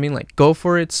 You know what I mean? Like go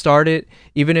for it, start it.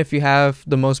 Even if you have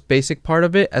the most basic part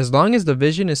of it, as long as the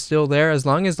vision is still there, as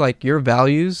long as like your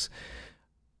values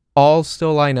all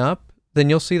still line up, then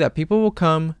you'll see that people will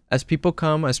come. As people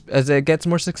come, as it gets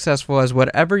more successful, as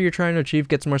whatever you're trying to achieve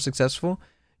gets more successful,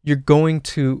 you're going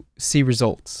to see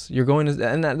results. You're going to,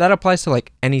 and that applies to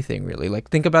like anything really.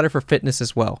 Like think about it for fitness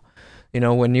as well.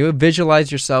 When you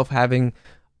visualize yourself having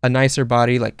a nicer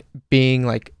body, like being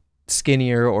like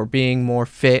skinnier or being more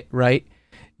fit, right?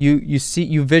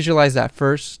 You visualize that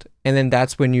first, and then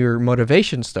that's when your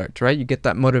motivation starts, right? You get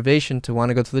that motivation to want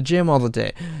to go to the gym all the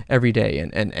day, every day,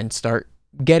 and start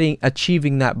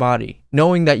achieving that body,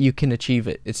 knowing that you can achieve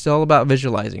it. It's still about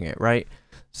visualizing it, right?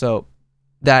 So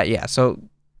so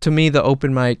to me, the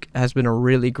open mic has been a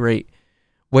really great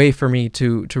way for me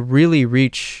to really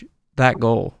reach that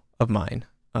goal of mine,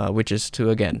 which is to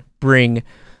again bring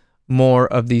more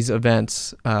of these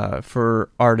events for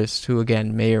artists who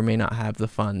again may or may not have the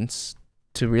funds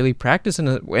to really practice in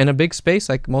a big space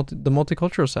like the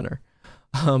Multicultural Center.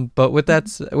 But with that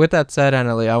said,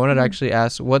 Annalie, I wanted to actually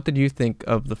ask, what did you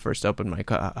what were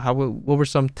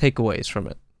some takeaways from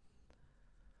it?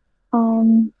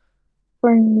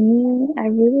 For me, I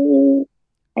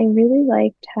really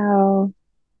liked how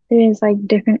there's like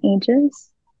different ages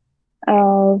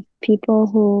of people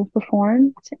who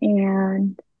performed,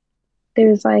 and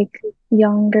there's like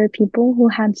younger people who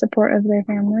had support of their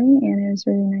family, and it was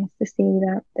really nice to see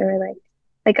that they were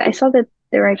like I saw that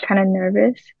they were kind of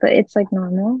nervous, but it's like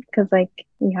normal because like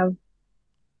you have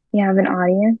an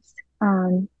audience.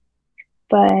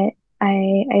 But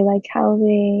I like how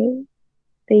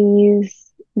they use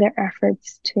their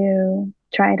efforts to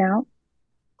try it out,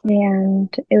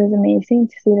 and it was amazing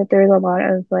to see that there was a lot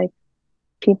of like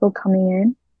people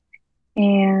coming in,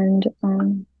 and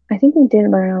I think we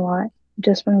did learn a lot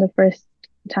just from the first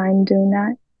time doing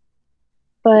that.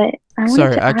 But I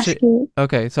wanted to ask you.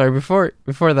 Okay, sorry. Before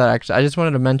that, actually, I just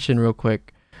wanted to mention real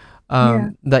quick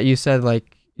that you said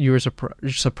like you were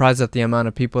surprised at the amount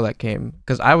of people that came,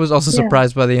 because I was also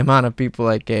surprised by the amount of people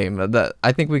that came. That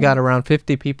I think we got around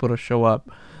 50 people to show up.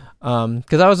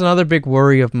 Because that was another big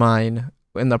worry of mine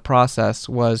in the process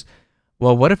was,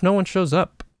 well, what if no one shows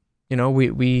up?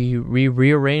 We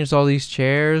rearranged all these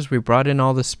chairs. We brought in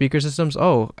all the speaker systems.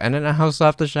 Oh, and then I also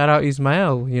have to shout out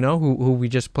Ismael, who we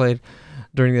just played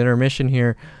during the intermission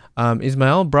here.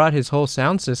 Ismael brought his whole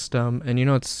sound system, and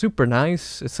it's super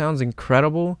nice. It sounds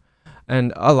incredible.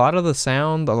 And a lot of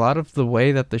the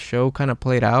way that the show kind of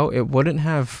played out, it wouldn't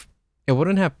have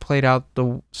played out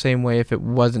the same way if it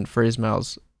wasn't for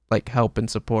Ismael's like help and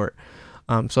support.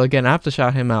 So again, I have to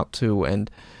shout him out too.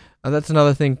 And that's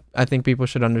another thing I think people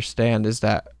should understand is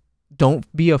that don't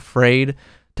be afraid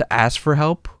to ask for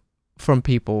help from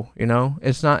people.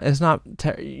 It's not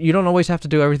you don't always have to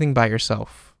do everything by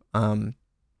yourself.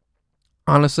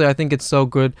 Honestly, I think it's so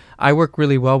good. I work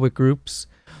really well with groups,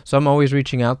 so I'm always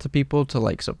reaching out to people to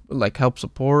like help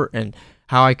support and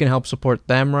how I can help support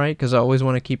them, right? Because I always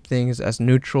want to keep things as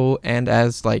neutral and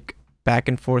as like back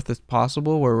and forth as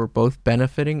possible, where we're both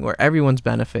benefiting, where everyone's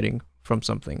benefiting from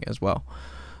something as well.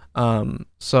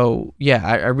 So yeah,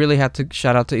 I really had to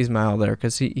shout out to Ismael there,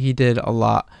 because he did a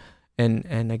lot,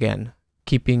 and again,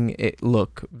 keeping it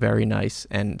look very nice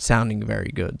and sounding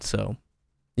very good. So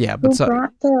yeah, but Who so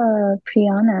brought the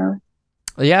piano?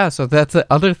 yeah, so that's the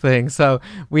other thing. So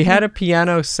we Mm. had a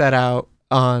piano set out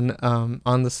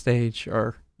on the stage,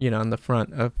 or in the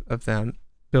front of them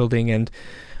building, and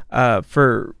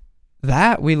for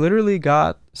that we literally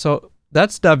got, so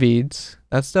that's David's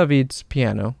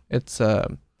piano. It's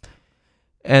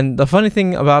and the funny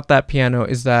thing about that piano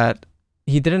is that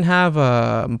he didn't have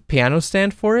a piano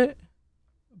stand for it,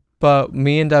 but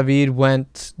me and David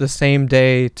went the same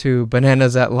day to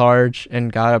Bananas at Large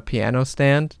and got a piano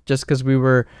stand, just because we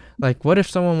were like, what if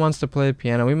someone wants to play the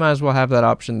piano? We might as well have that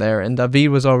option there. And David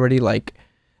was already like,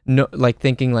 no, like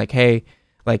thinking like, hey,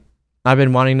 like I've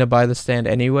been wanting to buy the stand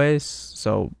anyways,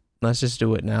 so let's just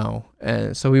do it now.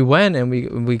 And so we went and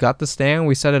we got the stand,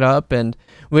 we set it up, and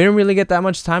we didn't really get that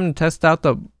much time to test out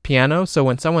the piano. So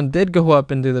when someone did go up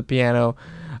and do the piano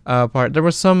part, there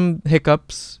were some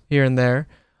hiccups here and there.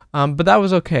 But that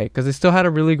was okay because they still had a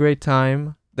really great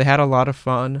time. They had a lot of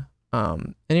fun.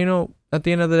 And at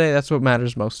the end of the day, that's what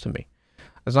matters most to me.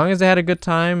 As long as they had a good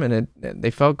time and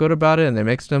they felt good about it and it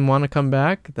makes them want to come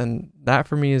back, then that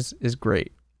for me is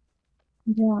great.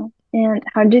 Yeah. And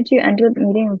how did you end up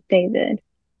meeting with David?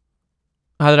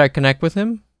 How did I connect with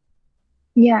him?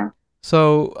 Yeah.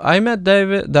 So I met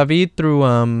David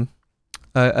through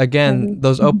again,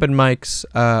 those open mics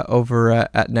over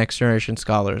at Next Generation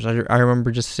Scholars. I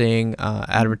remember just seeing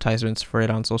advertisements for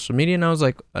it on social media, and I was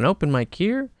like, an open mic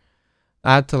here?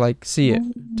 I had to like see it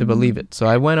to believe it. So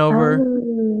I went over.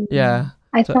 Oh. Yeah.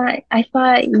 I So-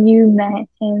 thought you met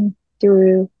him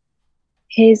through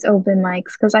his open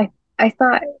mics because I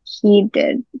thought he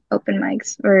did open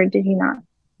mics, or did he not?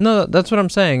 No, that's what I'm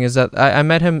saying, is that I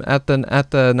met him at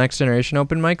the Next Generation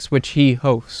open mics, which he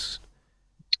hosts.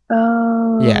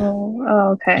 Oh. Yeah.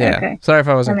 Oh, okay. Yeah. Okay. Sorry if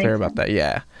I wasn't That clear makes about that.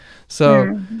 Yeah. So.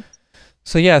 Mm.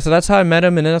 So yeah, so that's how I met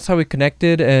him, and then that's how we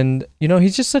connected. And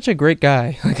he's just such a great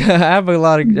guy. Like I have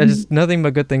just nothing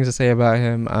but good things to say about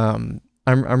him.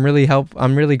 I'm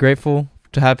really grateful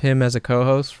to have him as a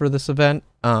co-host for this event.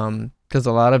 Because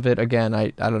a lot of it, again, I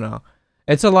don't know,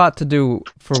 it's a lot to do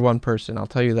for one person. I'll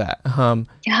tell you that.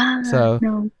 Yeah. So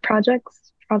No,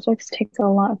 projects take a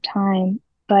lot of time,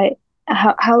 but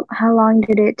how long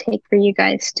did it take for you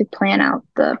guys to plan out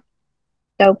the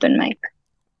open mic?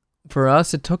 for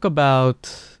us, it took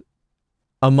about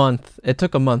a month. It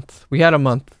took a month. We had a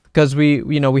month because we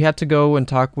had to go and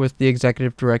talk with the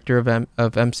executive director of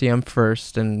MCM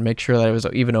first and make sure that it was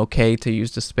even okay to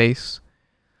use the space.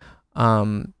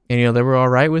 And they were all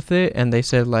right with it, and they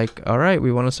said like, all right,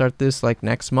 we want to start this like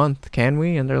next month. Can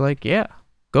we? And they're like, yeah,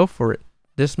 go for it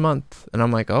this month. And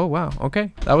I'm like, oh wow,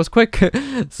 okay, that was quick.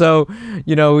 So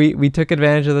we took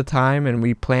advantage of the time, and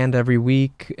we planned every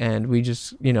week, and we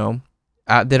just did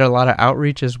a lot of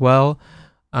outreach as well.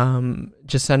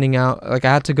 Just sending out, like,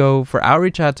 I had to go for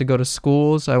outreach, I had to go to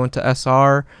schools. I went to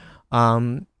SR.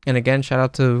 And again, shout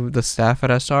out to the staff at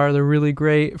SR. They're really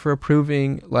great for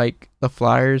approving like the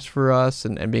flyers for us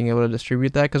and being able to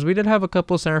distribute that, because we did have a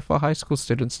couple of San Rafael High School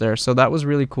students there, so that was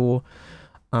really cool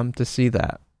to see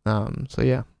that. So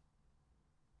yeah.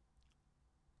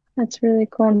 That's really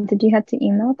cool. Did you have to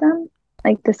email them,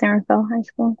 like the San Rafael High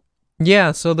School?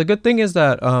 Yeah, so the good thing is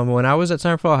that when I was at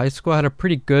San Rafael High School, I had a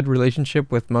pretty good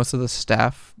relationship with most of the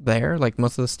staff there, like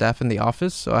most of the staff in the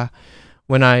office. So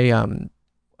when I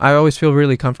always feel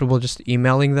really comfortable just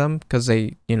emailing them, because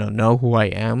they know who I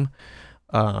am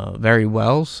very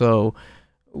well. So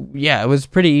yeah, it was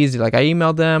pretty easy. Like, I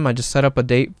emailed them, I just set up a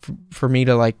date for me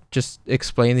to like just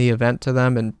explain the event to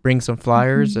them and bring some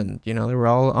flyers, and they were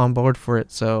all on board for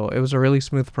it. So it was a really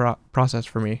smooth process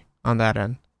for me on that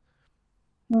end.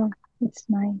 Oh, that's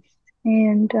nice.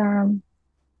 And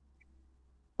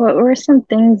what were some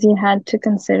things you had to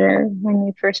consider when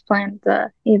you first planned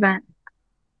the event?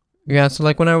 Yeah, so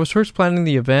like when I was first planning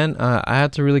the event, I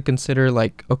had to really consider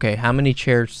like, okay, how many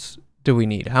chairs do we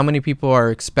need? How many people are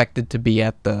expected to be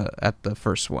at the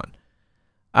first one?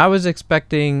 I was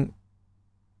expecting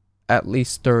at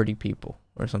least 30 people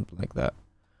or something like that.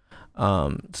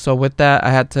 So with that, I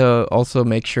had to also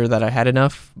make sure that I had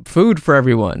enough food for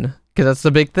everyone, because that's the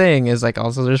big thing, is like,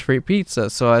 also there's free pizza.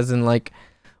 So as in like,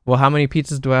 well, how many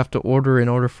pizzas do I have to order in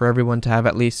order for everyone to have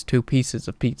at least 2 pieces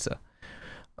of pizza?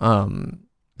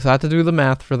 So I had to do the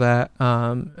math for that.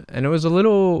 And it was a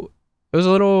little what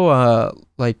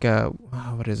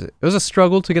is it? It was a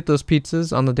struggle to get those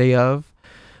pizzas on the day of,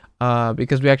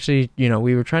 because we actually,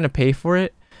 we were trying to pay for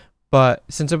it, but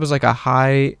since it was like a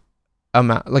high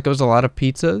amount, like it was a lot of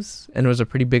pizzas and it was a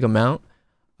pretty big amount,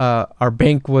 our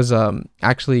bank was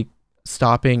actually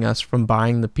stopping us from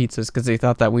buying the pizzas because they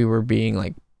thought that we were being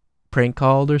like prank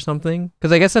called or something.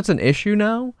 Because I guess that's an issue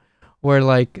now, where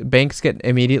like banks get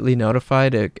immediately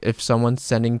notified if someone's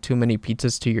sending too many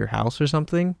pizzas to your house or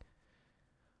something.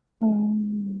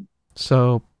 Um,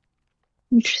 So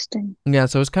Interesting. yeah,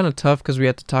 so it was kind of tough because we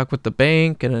had to talk with the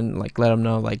bank and then like let them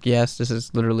know like, yes, this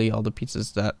is literally all the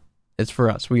pizzas that it's for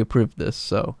us. We approved this.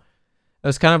 So it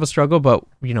was kind of a struggle, but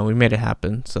you know, we made it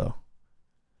happen. So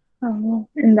Oh,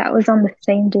 and that was on the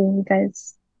same day you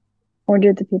guys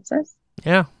ordered the pizzas?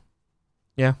 yeah,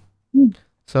 yeah. Hmm,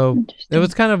 So it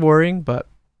was interesting. kind of worrying, but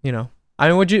you know, I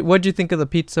mean, what'd you think of the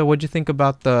pizza? What'd you think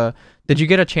about the? Did you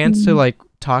get a chance to Mm. like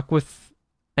talk with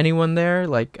anyone there,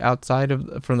 like outside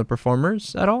of from the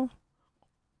performers at all?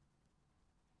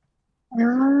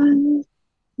 Um,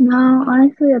 no,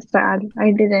 honestly, that's bad.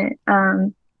 I didn't.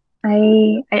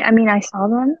 I mean, I saw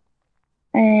them,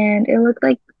 and it looked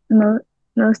like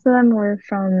most of them were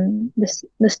from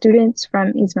the students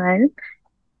from Ismail.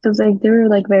 So it's like they were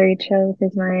like very chill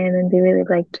with Ismail, and they really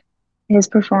liked his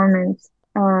performance.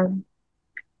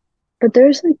 But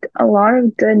there's like a lot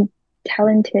of good,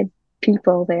 talented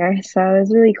people there, so it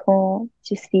was really cool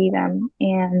to see them.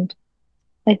 And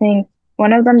I think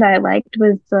one of them that I liked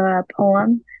was the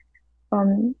poem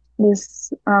from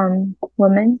this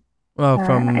woman, Oh,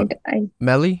 from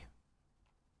Melly,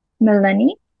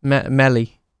 Melanie,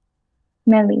 Melly,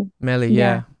 Melly. Melly.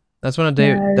 Yeah, Yeah, that's one of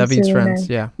yeah, it was David's really friends. nice.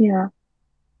 Yeah, Yeah.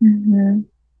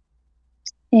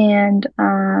 And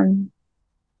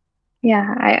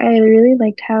yeah, I really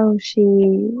liked how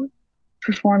she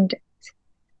performed it.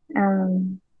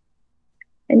 Um,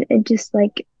 and it just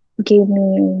like gave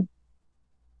me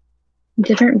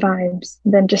different vibes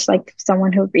than just like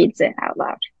someone who reads it out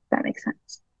loud. If that makes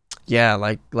sense. yeah.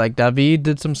 Like David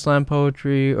did some slam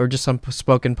poetry or just some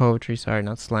spoken poetry. Sorry,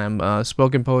 not slam.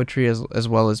 Spoken poetry as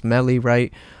well as Melly,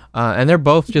 right? And they're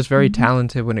both just very Mhm.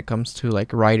 talented when it comes to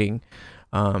like writing.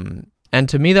 And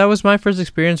to me, that was my first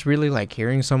experience really like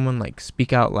hearing someone like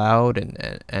speak out loud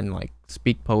and like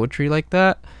speak poetry like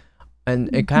that.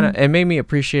 And it kind of Mhm. it made me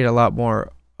appreciate a lot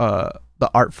more the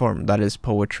art form that is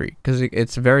poetry because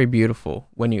it's very beautiful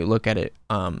when you look at it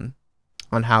on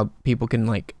how people can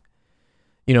like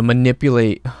you know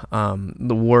manipulate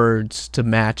the words to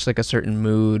match like a certain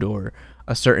mood or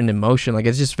a certain emotion. Like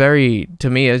it's just very to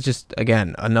me it's just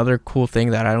again another cool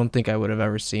thing that I don't think I would have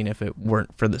ever seen if it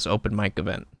weren't for this open mic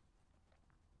event.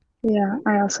 Yeah,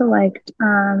 I also liked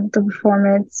the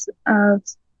performance of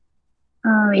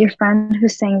your friend who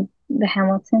sang the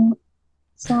Hamilton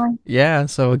song. Yeah,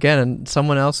 so again,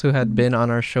 someone else who had Mhm. been on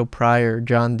our show prior,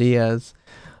 John Diaz,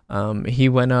 he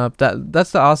went up.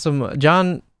 That's the awesome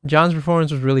John's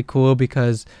performance was really cool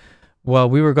because well,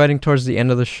 we were getting towards the end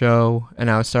of the show, and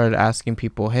I started asking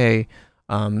people, hey,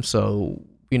 so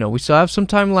you know we still have some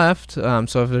time left.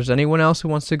 So if there's anyone else who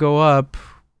wants to go up,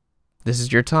 this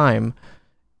is your time.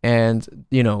 And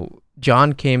you know,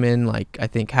 John came in like I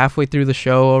think halfway through the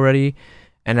show already,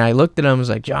 and I looked at him, was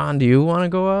like, John, do you want to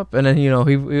go up? And then you know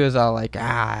he was all like,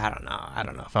 I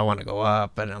don't know if I want to go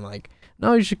up, and I'm like,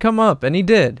 no, you should come up, and he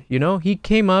did. You know, he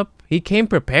came up, he came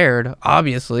prepared.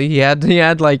 Obviously, he had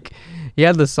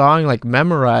the song like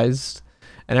memorized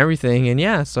and everything, and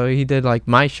yeah, so he did like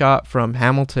My Shot from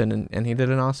Hamilton, and he did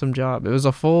an awesome job. It was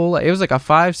like a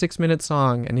 5-6 minute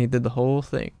song, and he did the whole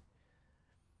thing.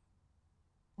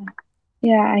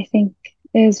 Yeah, I think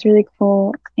it was really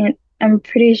cool, and I'm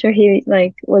pretty sure he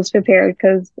like was prepared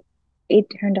because it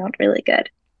turned out really good.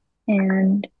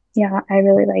 And yeah, I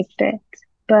really liked it.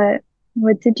 But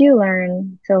what did you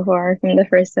learn so far from the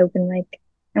first open mic?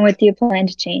 And what do you plan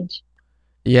to change?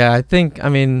 Yeah, I think I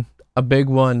mean a big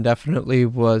one definitely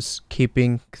was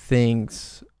keeping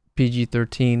things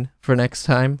PG-13 for next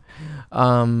time.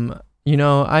 You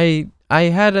know, I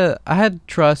had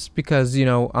trust because you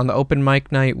know on the open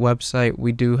mic night website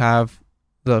we do have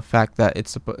the fact that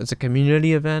it's a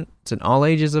community event, it's an all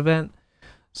ages event,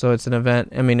 so it's an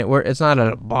event. I mean, it's not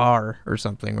at a bar or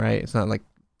something, right? It's not like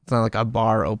a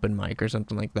bar open mic or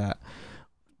something like that.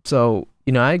 So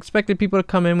you know, I expected people to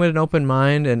come in with an open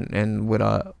mind and with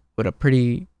a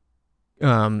pretty you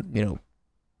know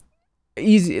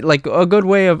easy like a good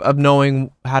way of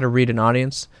knowing how to read an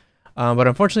audience. But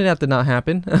unfortunately, that did not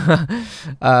happen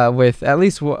with at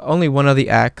least only one of the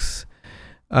acts.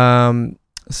 Um,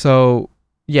 so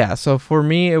yeah, so for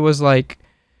me, it was like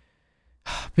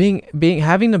being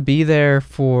having to be there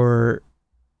for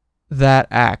that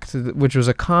act, which was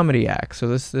a comedy act. So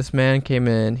this man came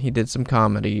in, he did some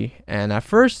comedy, and at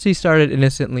first he started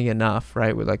innocently enough,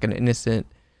 right, with like an innocent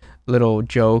little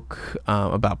joke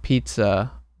about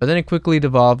pizza, but then it quickly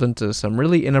devolved into some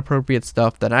really inappropriate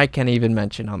stuff that I can't even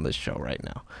mention on this show right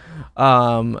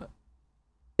now.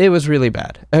 It was really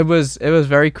bad. It was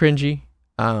very cringy.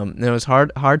 And it was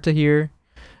hard to hear.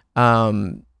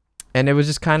 And it was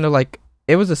just kind of like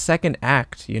it was a second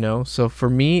act, so for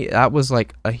me that was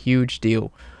like a huge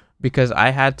deal because I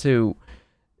had to,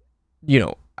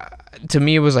 to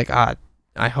me it was like, I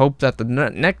hope that the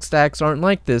next acts aren't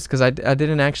like this, because I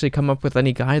didn't actually come up with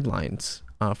any guidelines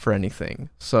for anything.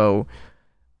 So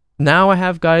now I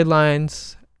have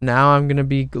guidelines. Now I'm going to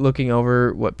be looking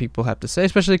over what people have to say,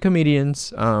 especially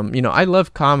comedians. I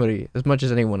love comedy as much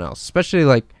as anyone else, especially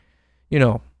like,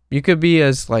 you could be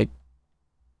as like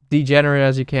degenerate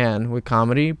as you can with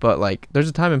comedy, but like there's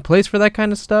a time and place for that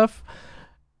kind of stuff.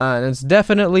 And it's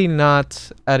definitely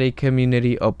not at a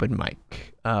community open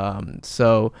mic.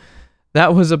 So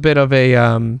that was a bit of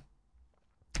an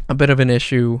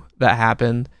issue that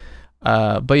happened.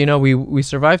 But we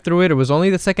survived through it. It was only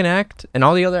the second act, and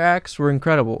all the other acts were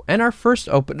incredible. And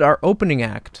our opening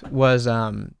act was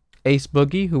Ace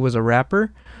Boogie, who was a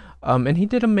rapper, and he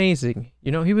did amazing.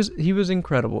 He was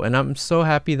incredible, and I'm so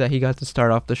happy that he got to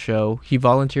start off the show. He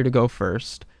volunteered to go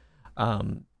first,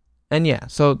 and yeah.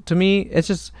 So to me, it's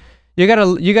just you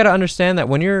gotta understand that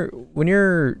when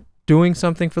you're doing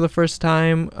something for the first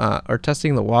time or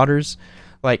testing the waters,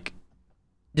 like,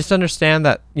 just understand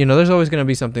that, there's always going to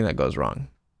be something that goes wrong.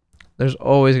 There's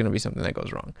always going to be something that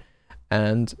goes wrong.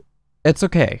 And it's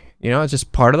okay. It's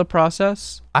just part of the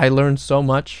process. I learned so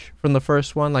much from the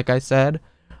first one, like I said.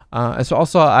 And so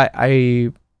also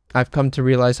I've come to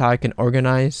realize how I can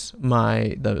organize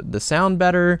the sound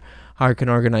better, how I can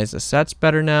organize the sets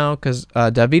better now, because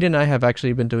David and I have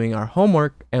actually been doing our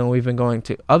homework, and we've been going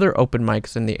to other open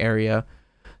mics in the area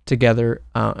together.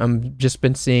 I've just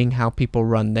been seeing how people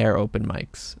run their open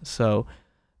mics, so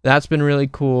that's been really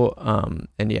cool.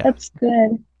 And yeah, That's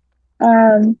good.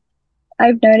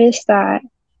 I've noticed that,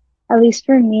 at least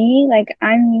for me, like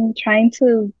I'm trying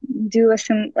to do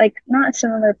not a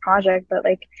similar project, but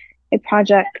like a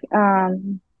project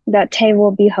that Tay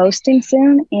will be hosting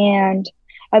soon. And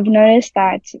I've noticed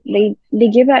that they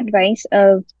give advice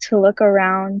of to look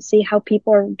around, see how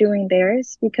people are doing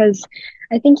theirs, because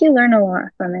I think you learn a lot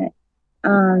from it.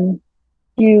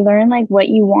 You learn like what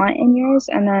you want in yours,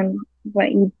 and then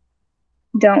what you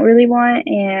don't really want.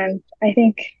 And I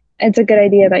think it's a good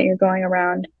idea that you're going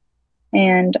around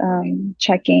and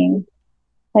checking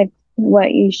like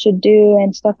what you should do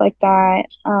and stuff like that.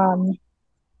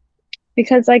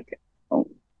 Because like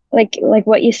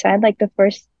what you said, like the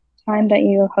first time that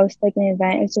you host like an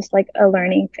event is just like a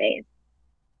learning phase.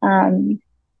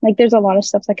 Like there's a lot of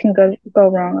stuff that can go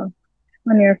wrong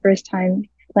on your first time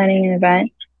planning an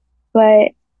event,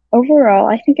 but overall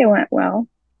I think it went well.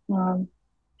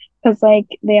 Because like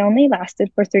they only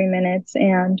lasted for 3 minutes,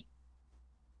 and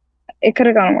it could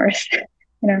have gone worse, you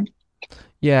know.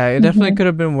 yeah, it definitely could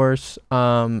have been worse.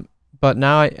 But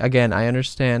now I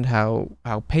understand how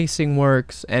pacing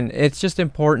works, and it's just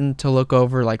important to look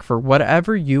over, like, for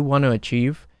whatever you want to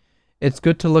achieve. It's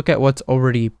good to look at what's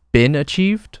already been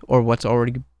achieved, or what's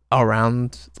already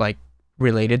around, like,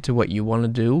 related to what you want to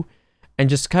do, and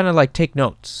just kind of like take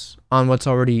notes on what's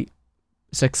already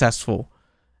successful,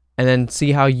 and then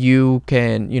see how you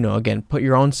can, again, put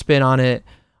your own spin on it,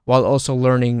 while also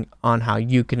learning on how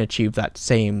you can achieve that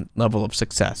same level of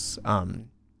success.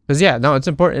 Because yeah, no, it's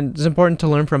important. It's important to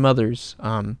learn from others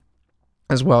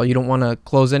as well. You don't want to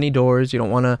close any doors. You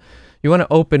want to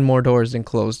open more doors than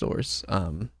close doors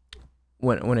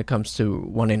when it comes to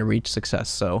wanting to reach success.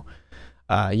 So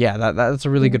yeah, that's a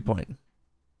really good point.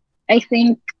 I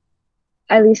think,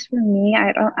 at least for me,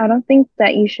 I don't think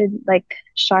that you should like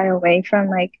shy away from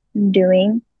like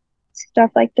doing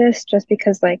stuff like this, just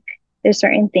because like there's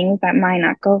certain things that might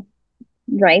not go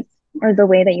right or the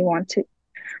way that you want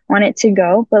it to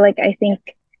go. But like I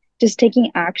think just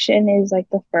taking action is like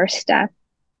the first step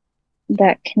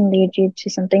that can lead you to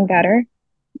something better.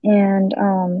 And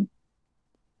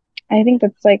I think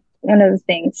that's like one of the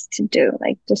things to do,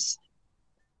 like just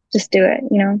do it,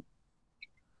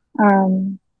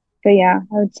 but yeah,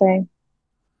 I would say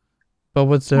But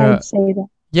what's I would say that.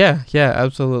 yeah,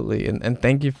 absolutely, and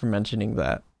thank you for mentioning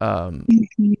that.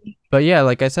 Mhm. But yeah,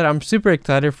 like I said, I'm super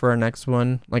excited for our next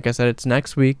one. Like I said, it's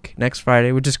next week, next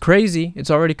Friday, which is crazy. It's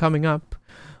already coming up.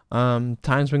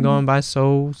 Time's been going by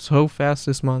so fast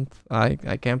this month. I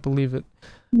can't believe it.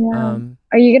 Yeah.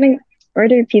 Are you gonna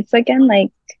order pizza again?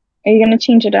 Like, are you gonna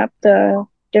change it up, the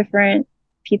different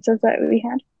pizzas that we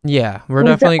had? Yeah, we're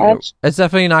Was it definitely. all? It's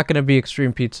definitely not going to be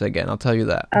extreme pizza again. I'll tell you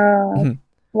that.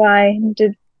 Why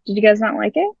did you guys not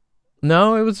like it?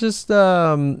 No, it was just it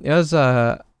was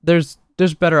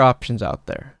there's better options out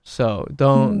there. So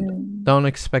don't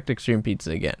expect extreme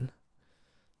pizza again.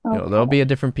 There'll be a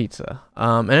different pizza.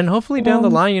 And then hopefully down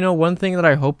the line, one thing that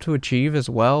I hope to achieve as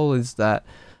well is that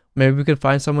Maybe we could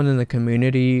find someone in the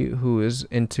community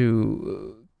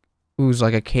who's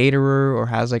like a caterer or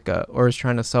has like a or is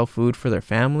trying to sell food for their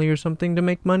family or something to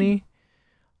make money.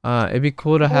 It'd be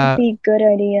cool to That would have. be a good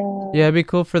idea. Yeah, it'd be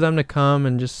cool for them to come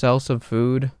and just sell some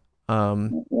food.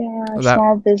 Yeah, That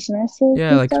small businesses Yeah,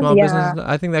 and like stuff. small Yeah. business.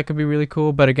 I think that could be really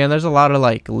cool. But again, there's a lot of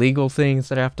like legal things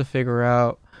that I have to figure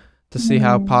out to see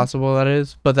how Mm, possible that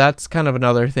is. But that's kind of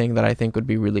another thing that I think would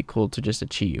be really cool to just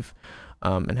achieve,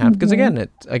 and have. Because mm-hmm. again,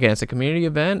 it's a community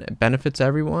event. It benefits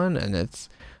everyone, and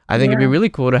I think it'd be Yeah. really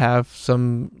cool to have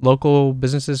some local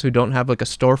businesses who don't have like a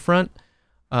storefront,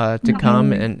 to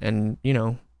come Mm-hmm.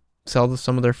 and sell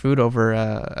some of their food over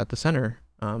at the center.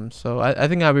 So I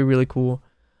think that'd be really cool.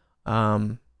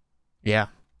 Um, yeah.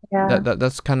 Yeah.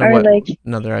 That's kind of Or what like,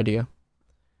 another idea.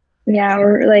 yeah,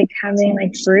 or like having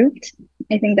like fruit.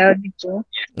 I think that would be cool.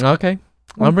 Okay.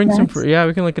 I'll And bring some snacks. fruit. Yeah,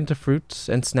 we can look into fruits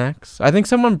and snacks. I think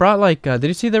someone brought like did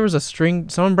you see there was a string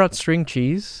someone brought string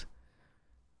cheese?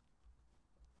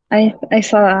 I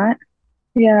saw that.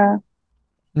 Yeah.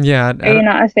 Yeah, Are you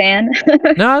not a fan?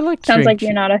 no, I like Sounds string like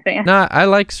you're cheese. not a fan. No, I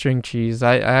like string cheese.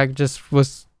 I just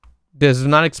was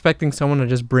not expecting someone to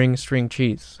just bring string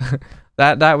cheese.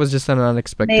 That was just an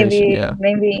unexpectation, Maybe, yeah.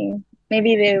 maybe,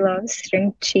 maybe they love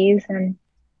string cheese and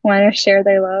want to share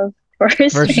their love for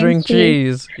For string string cheese.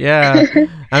 cheese. Yeah.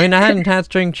 I mean, I hadn't had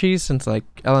string cheese since like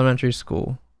elementary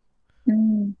school.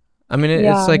 Mm, I mean, it's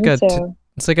yeah, like me a too.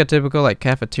 it's like a typical like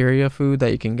cafeteria food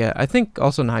that you can get. I think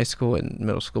also in high school and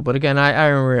middle school. But again, I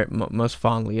remember it most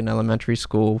fondly in elementary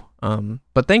school.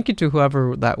 But thank you to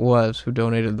whoever that was who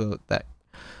donated that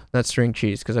string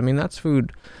cheese because I mean that's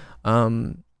food.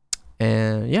 Um,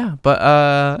 and yeah, but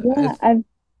Yeah, I've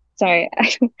sorry.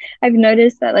 I've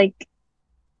noticed that like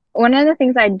one of the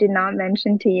things I did not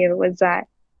mention to you was that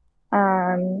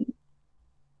um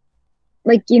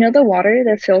like the water,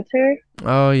 the filter,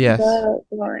 oh yes. the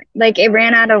water, like it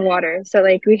ran out of water, so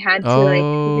like we had to like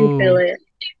refill Oh it.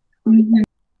 Mhm.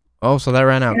 oh, so that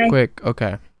ran And out I quick.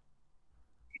 Okay,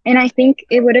 and I think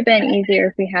it would have been easier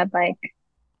if we had like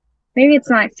maybe it's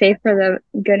not safe for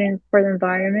the good and for the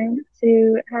environment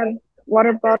to have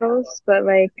water bottles, but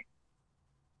like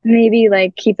maybe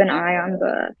like keep an eye on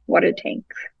the water tank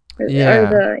or yeah,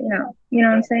 the what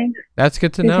I'm saying? that's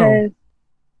good to know. Because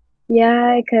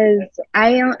yeah, because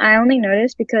I only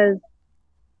noticed because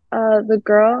the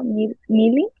girl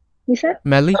Neely, you said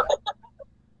Melly.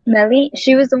 Melly,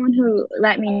 she was the one who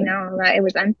let me know that it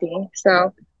was empty.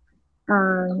 So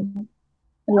um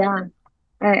yeah,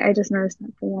 I just noticed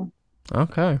that. But yeah,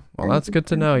 Okay, well that that's is good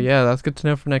to know. empty. Yeah, that's good to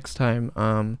know for next time.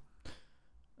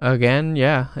 Again,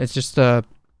 yeah, it's just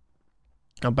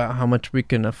about how much we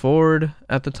can afford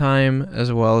at the time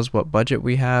as well as what budget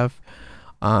we have.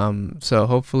 So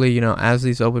hopefully, as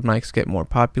these open mics get more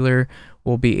popular,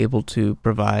 we'll be able to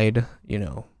provide,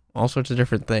 all sorts of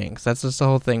different things. That's just the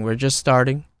whole thing. We're just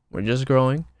starting. We're just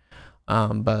growing.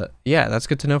 But yeah, that's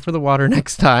good to know for the water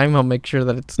next time. I'll make sure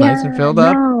that it's nice and Yeah, filled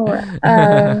up.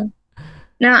 no,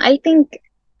 no, I think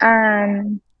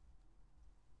um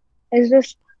it's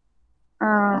just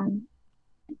um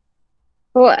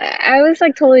well, I was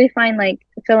like totally fine like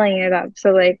filling it up.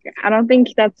 So like I don't think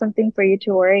that's something for you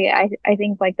to worry. I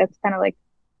think like that's kind of like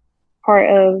part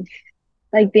of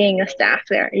like being a staff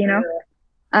there.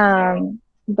 Um,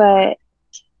 but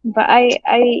but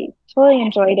I totally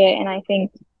enjoyed it, and I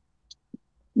think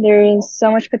there is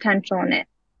so much potential in it.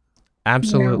 You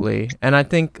know, Absolutely. And I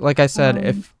think, like I said,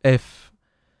 um,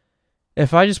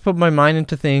 if I just put my mind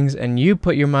into things and you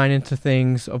put your mind into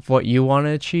things of what you want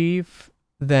to achieve,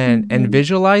 then and mhm.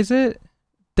 visualize it,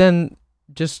 then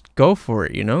just go for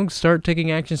it, Start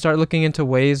taking action, start looking into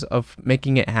ways of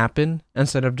making it happen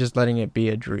instead of just letting it be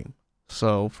a dream.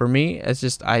 So for me, it's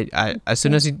just I as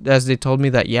soon Okay. as they told me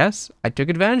that yes, I took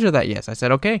advantage of that yes. I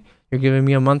said, "Okay, you're giving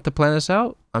me a month to plan this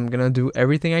out. I'm going to do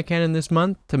everything I can in this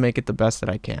month to make it the best that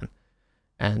I can."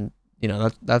 And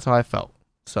that's how I felt.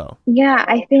 So Yeah,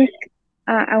 I think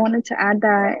I wanted to add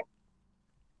that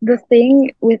the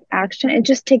thing with action, it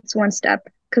just takes one step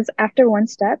because after one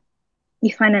step,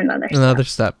 you find another another step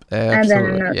step, and then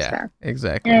absolutely, another yeah, step. And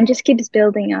exactly, it just keeps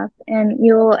building up and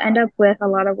you'll end up with a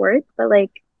lot of work, but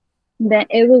like then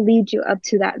it will lead you up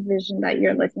to that vision that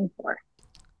you're looking for.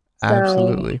 So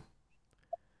absolutely.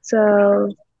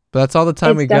 so But that's all the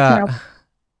time it's we got. definitely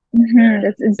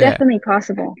it's Yeah. definitely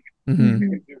possible. Hmm.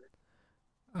 Hmm.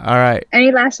 All right.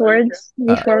 Any last words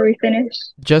Uh, before we finish?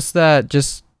 just that.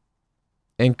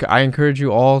 I encourage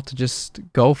you all to just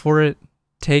go for it.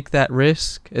 Take that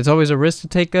risk. It's always a risk to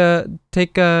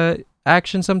take a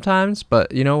action sometimes,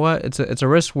 but you know what? It's a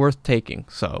risk worth taking.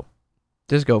 So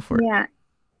just go for it. Yeah.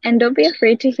 And don't be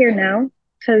afraid to hear no,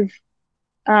 because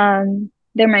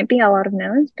there might be a lot of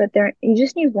no's, but you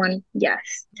just need one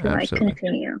yes to like Absolutely.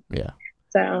 continue. Yeah.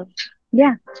 So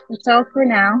yeah, that's all for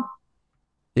now.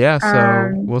 Yeah,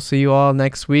 so Um, we'll see you all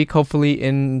next week, hopefully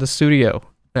in the studio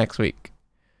next week.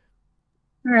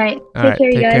 all right. All Take right,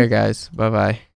 care, you take care, guys. guys. Bye-bye.